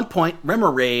 at one point,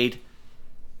 Remoraid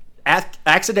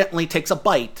accidentally takes a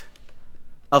bite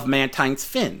of Mantine's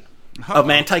fin. Of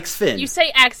Mantyke's fin. You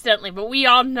say accidentally, but we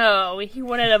all know he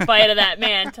wanted a bite of that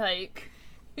Mantyke.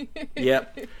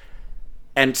 Yep.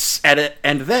 And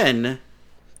then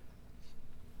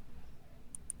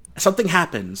something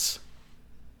happens.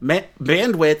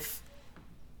 Bandwidth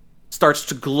starts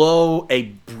to glow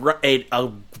a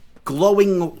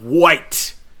glowing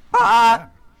white.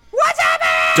 What's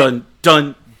happening? Dun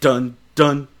dun dun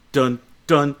dun dun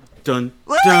dun dun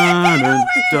dun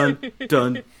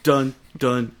dun dun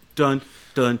dun dun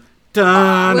dun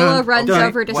dun. Willow runs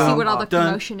over to see what all the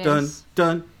commotion is.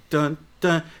 Dun dun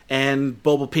dun, and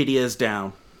Bulbapedia is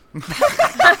down.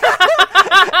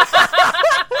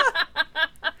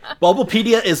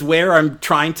 Bulbapedia is where I'm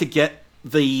trying to get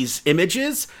these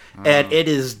images, and it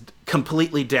is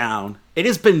completely down. It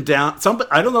has been down.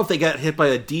 I don't know if they got hit by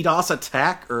a DDoS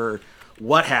attack or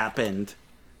what happened,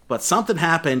 but something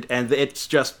happened, and it's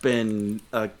just been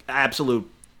an absolute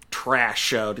trash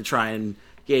show to try and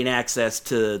gain access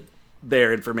to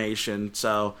their information.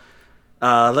 So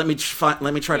let me try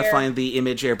to find the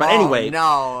image here. But anyway,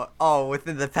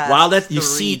 within the past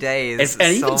 3 days,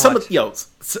 and even some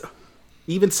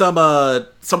of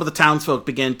some of the townsfolk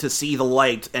begin to see the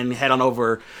light and head on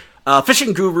over.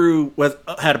 Fishing Guru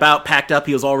had about packed up.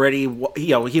 He was already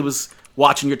he was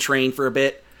watching your train for a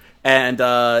bit, and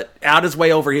out his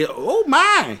way over here. Oh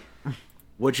my!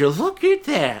 Would you look at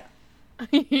that?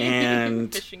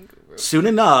 And soon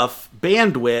enough,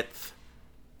 Bandwidth,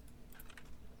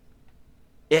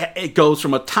 it goes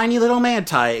from a tiny little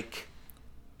Mantyke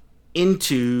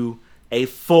into a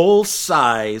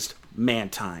full-sized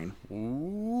Mantine.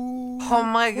 Ooh. Oh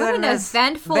my goodness. What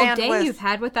an eventful day you've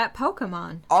had with that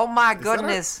Pokemon. Oh my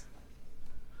goodness.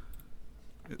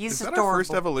 Is that our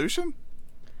first evolution?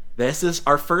 This is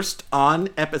our first on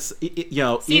episode,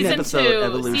 Season 2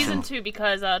 evolution. Season 2,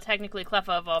 because technically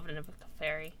Cleffa evolved into a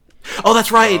fairy. Oh,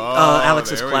 that's right.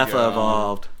 Alex's Cleffa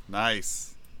evolved.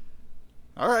 Nice.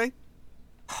 All right.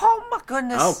 Oh my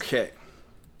goodness. Okay.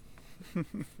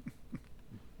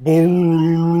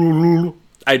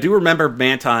 I do remember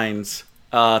Mantine's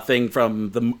thing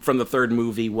from the third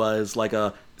movie was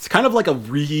it's kind of like a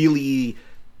really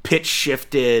pitch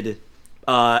shifted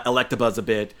Electabuzz a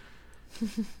bit.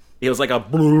 It was like a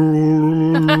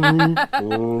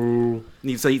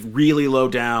he's really low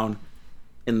down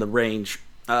in the range.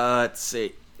 Let's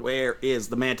see. Where is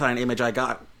the Mantine image I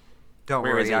got? Don't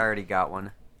worry, I already got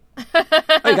one. Oh,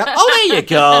 there you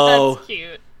go. That's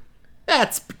cute.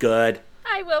 That's good.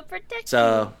 I will protect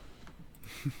you.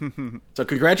 So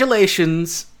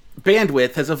congratulations.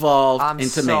 Bandwidth has evolved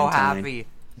into Mantine. I'm so happy.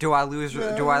 Do I lose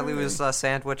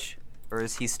Sandwich? Or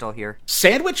is he still here?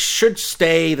 Sandwich should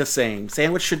stay the same.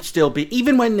 Sandwich should still be...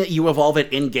 Even when you evolve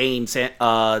it in-game, Sandwich...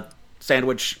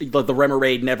 The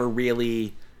Remoraid never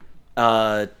really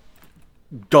goes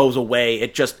away.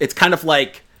 It's kind of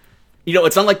like...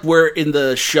 it's not like we're in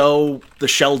the show, the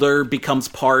Shelder becomes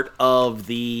part of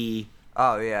the...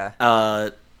 Oh, yeah.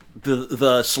 The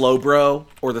Slowbro,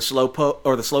 or the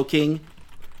Slowking.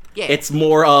 Yeah. It's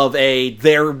more of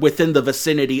they're within the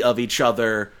vicinity of each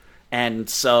other... And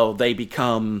so they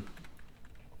become...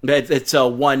 So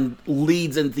one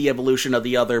leads into the evolution of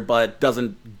the other, but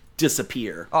doesn't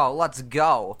disappear. Oh, let's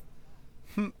go.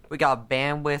 We got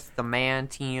Bandwidth, the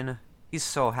Mantine. He's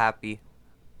so happy.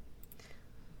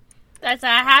 That's a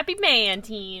happy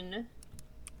Mantine.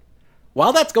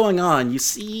 While that's going on, you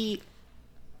see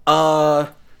a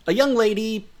young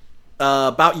lady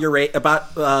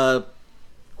about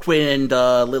Quinn and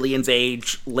Lillian's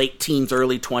age, late teens,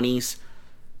 early 20s,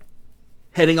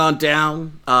 heading on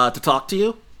down to talk to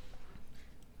you.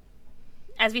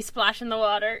 As we splash in the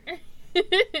water.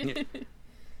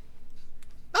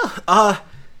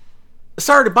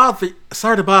 Sorry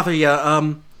to bother you.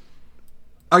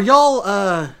 Are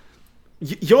y'all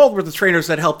y'all were the trainers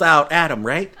that helped out Adam,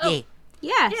 right? Oh.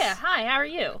 Yes. Yeah, hi, how are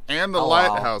you? And the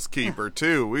lighthouse keeper,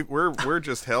 too. We're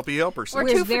just helpy helpers. We're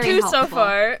 2 for 2 so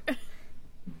far.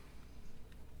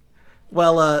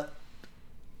 Well,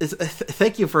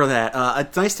 thank you for that.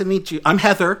 It's nice to meet you. I'm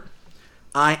Heather.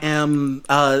 I am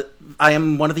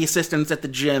one of the assistants at the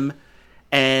gym,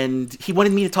 and he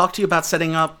wanted me to talk to you about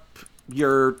setting up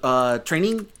your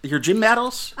your gym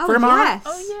battles for tomorrow. Yes.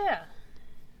 Oh, yeah.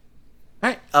 All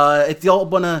right. If y'all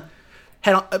want to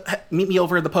meet me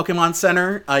over at the Pokemon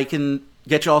Center, I can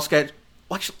get you all scheduled.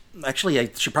 Actually,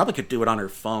 she probably could do it on her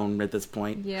phone at this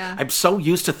point. Yeah. I'm so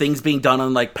used to things being done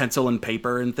on, like, pencil and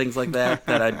paper and things like that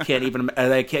that I can't even...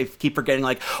 I keep forgetting,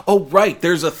 like, oh, right,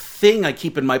 there's a thing I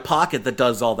keep in my pocket that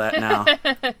does all that now.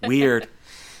 Weird.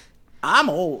 I'm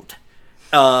old.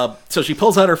 So she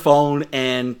pulls out her phone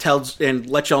and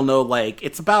lets y'all know, like,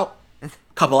 it's about a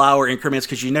couple hour increments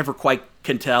because you never quite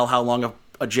can tell how long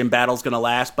a gym battle's going to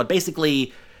last. But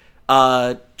basically,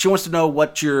 she wants to know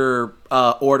what your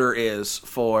order is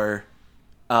for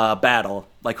battle.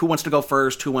 Like, who wants to go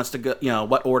first? Who wants to go?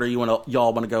 What order y'all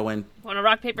want to go in? Want to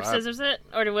rock paper scissors it,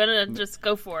 or do we want to just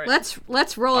go for it?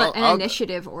 Let's roll an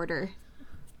initiative order.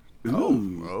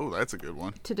 Oh, that's a good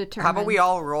one. To determine. How about we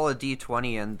all roll a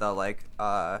d20 and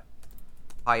the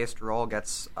highest roll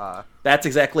gets. That's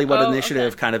exactly what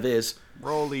initiative kind of is.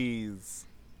 Rollies.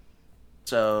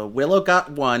 So Willow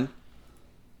got 1.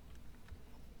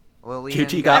 Lillian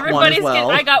QT got 1 as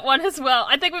well. I got 1 as well.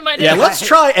 I think we might. Yeah, let's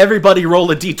try everybody roll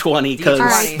a d20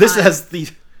 because this has the.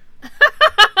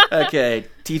 Okay,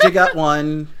 TJ got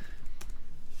 1.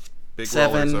 Big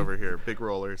 7. rollers over here. Big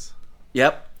rollers.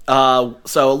 Yep.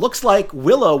 So it looks like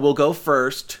Willow will go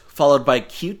first, followed by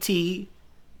QT,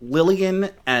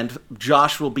 Lillian, and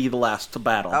Josh will be the last to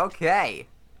battle. Okay.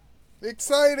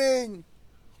 Exciting!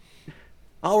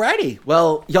 Alrighty.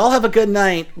 Well, y'all have a good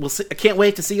night. I can't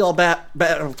wait to see y'all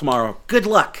battle tomorrow. Good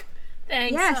luck.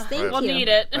 Thanks. Yes, thank you. We'll need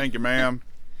it. Thank you, ma'am.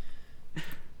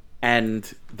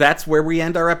 And that's where we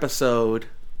end our episode.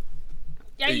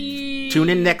 Yay! Tune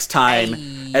in next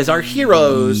time as our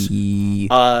heroes,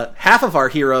 half of our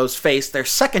heroes face their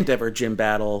second ever gym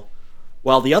battle,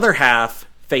 while the other half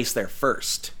face their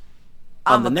first.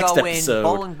 On the next episode,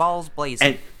 bowling balls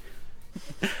blazing.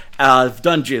 Of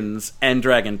Dungeons and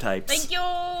Dragon Types. Thank you!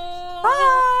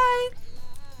 Bye!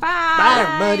 Bye! Bye,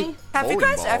 everybody! Have you Bowling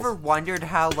guys balls. ever wondered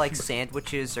how, like,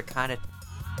 sandwiches are kind of...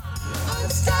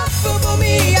 Unstoppable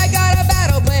me, I got a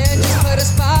battle plan. Just put a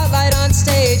spotlight on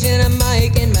stage and a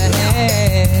mic in my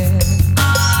hand.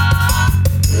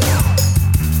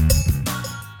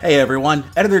 Hey everyone,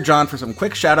 Editor John for some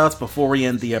quick shoutouts before we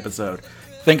end the episode.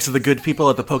 Thanks to the good people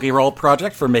at the PokeRoll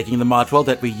Project for making the module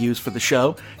that we use for the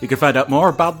show. You can find out more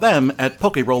about them at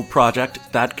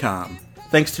PokeRollProject.com.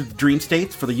 Thanks to the Dream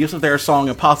States for the use of their song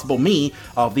Impossible Me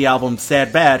of the album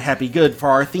Sad Bad Happy Good for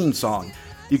our theme song.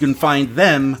 You can find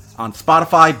them on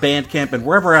Spotify, Bandcamp, and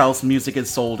wherever else music is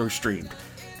sold or streamed.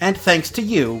 And thanks to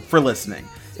you for listening.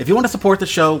 If you want to support the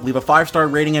show, leave a 5-star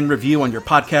rating and review on your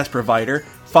podcast provider.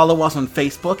 Follow us on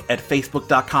Facebook at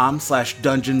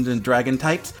facebook.com/Dungeons and Dragon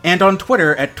Types, and on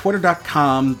Twitter at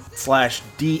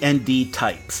twitter.com/DND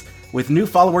Types, with new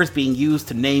followers being used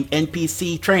to name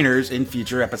NPC trainers in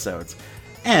future episodes.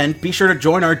 And be sure to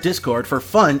join our Discord for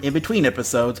fun in between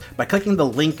episodes by clicking the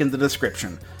link in the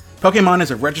description. Pokemon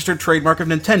is a registered trademark of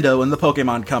Nintendo and the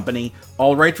Pokemon Company,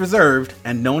 all rights reserved,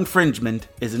 and no infringement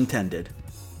is intended.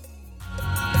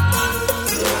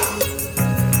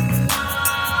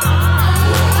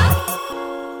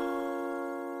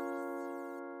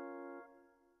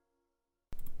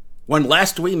 When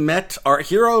last we met, our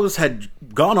heroes had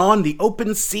gone on the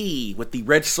open sea with the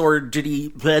Red Sword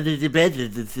Jitty. Red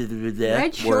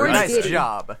Sword Nice Jitty.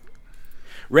 job.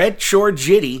 Red Shore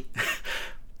Jitty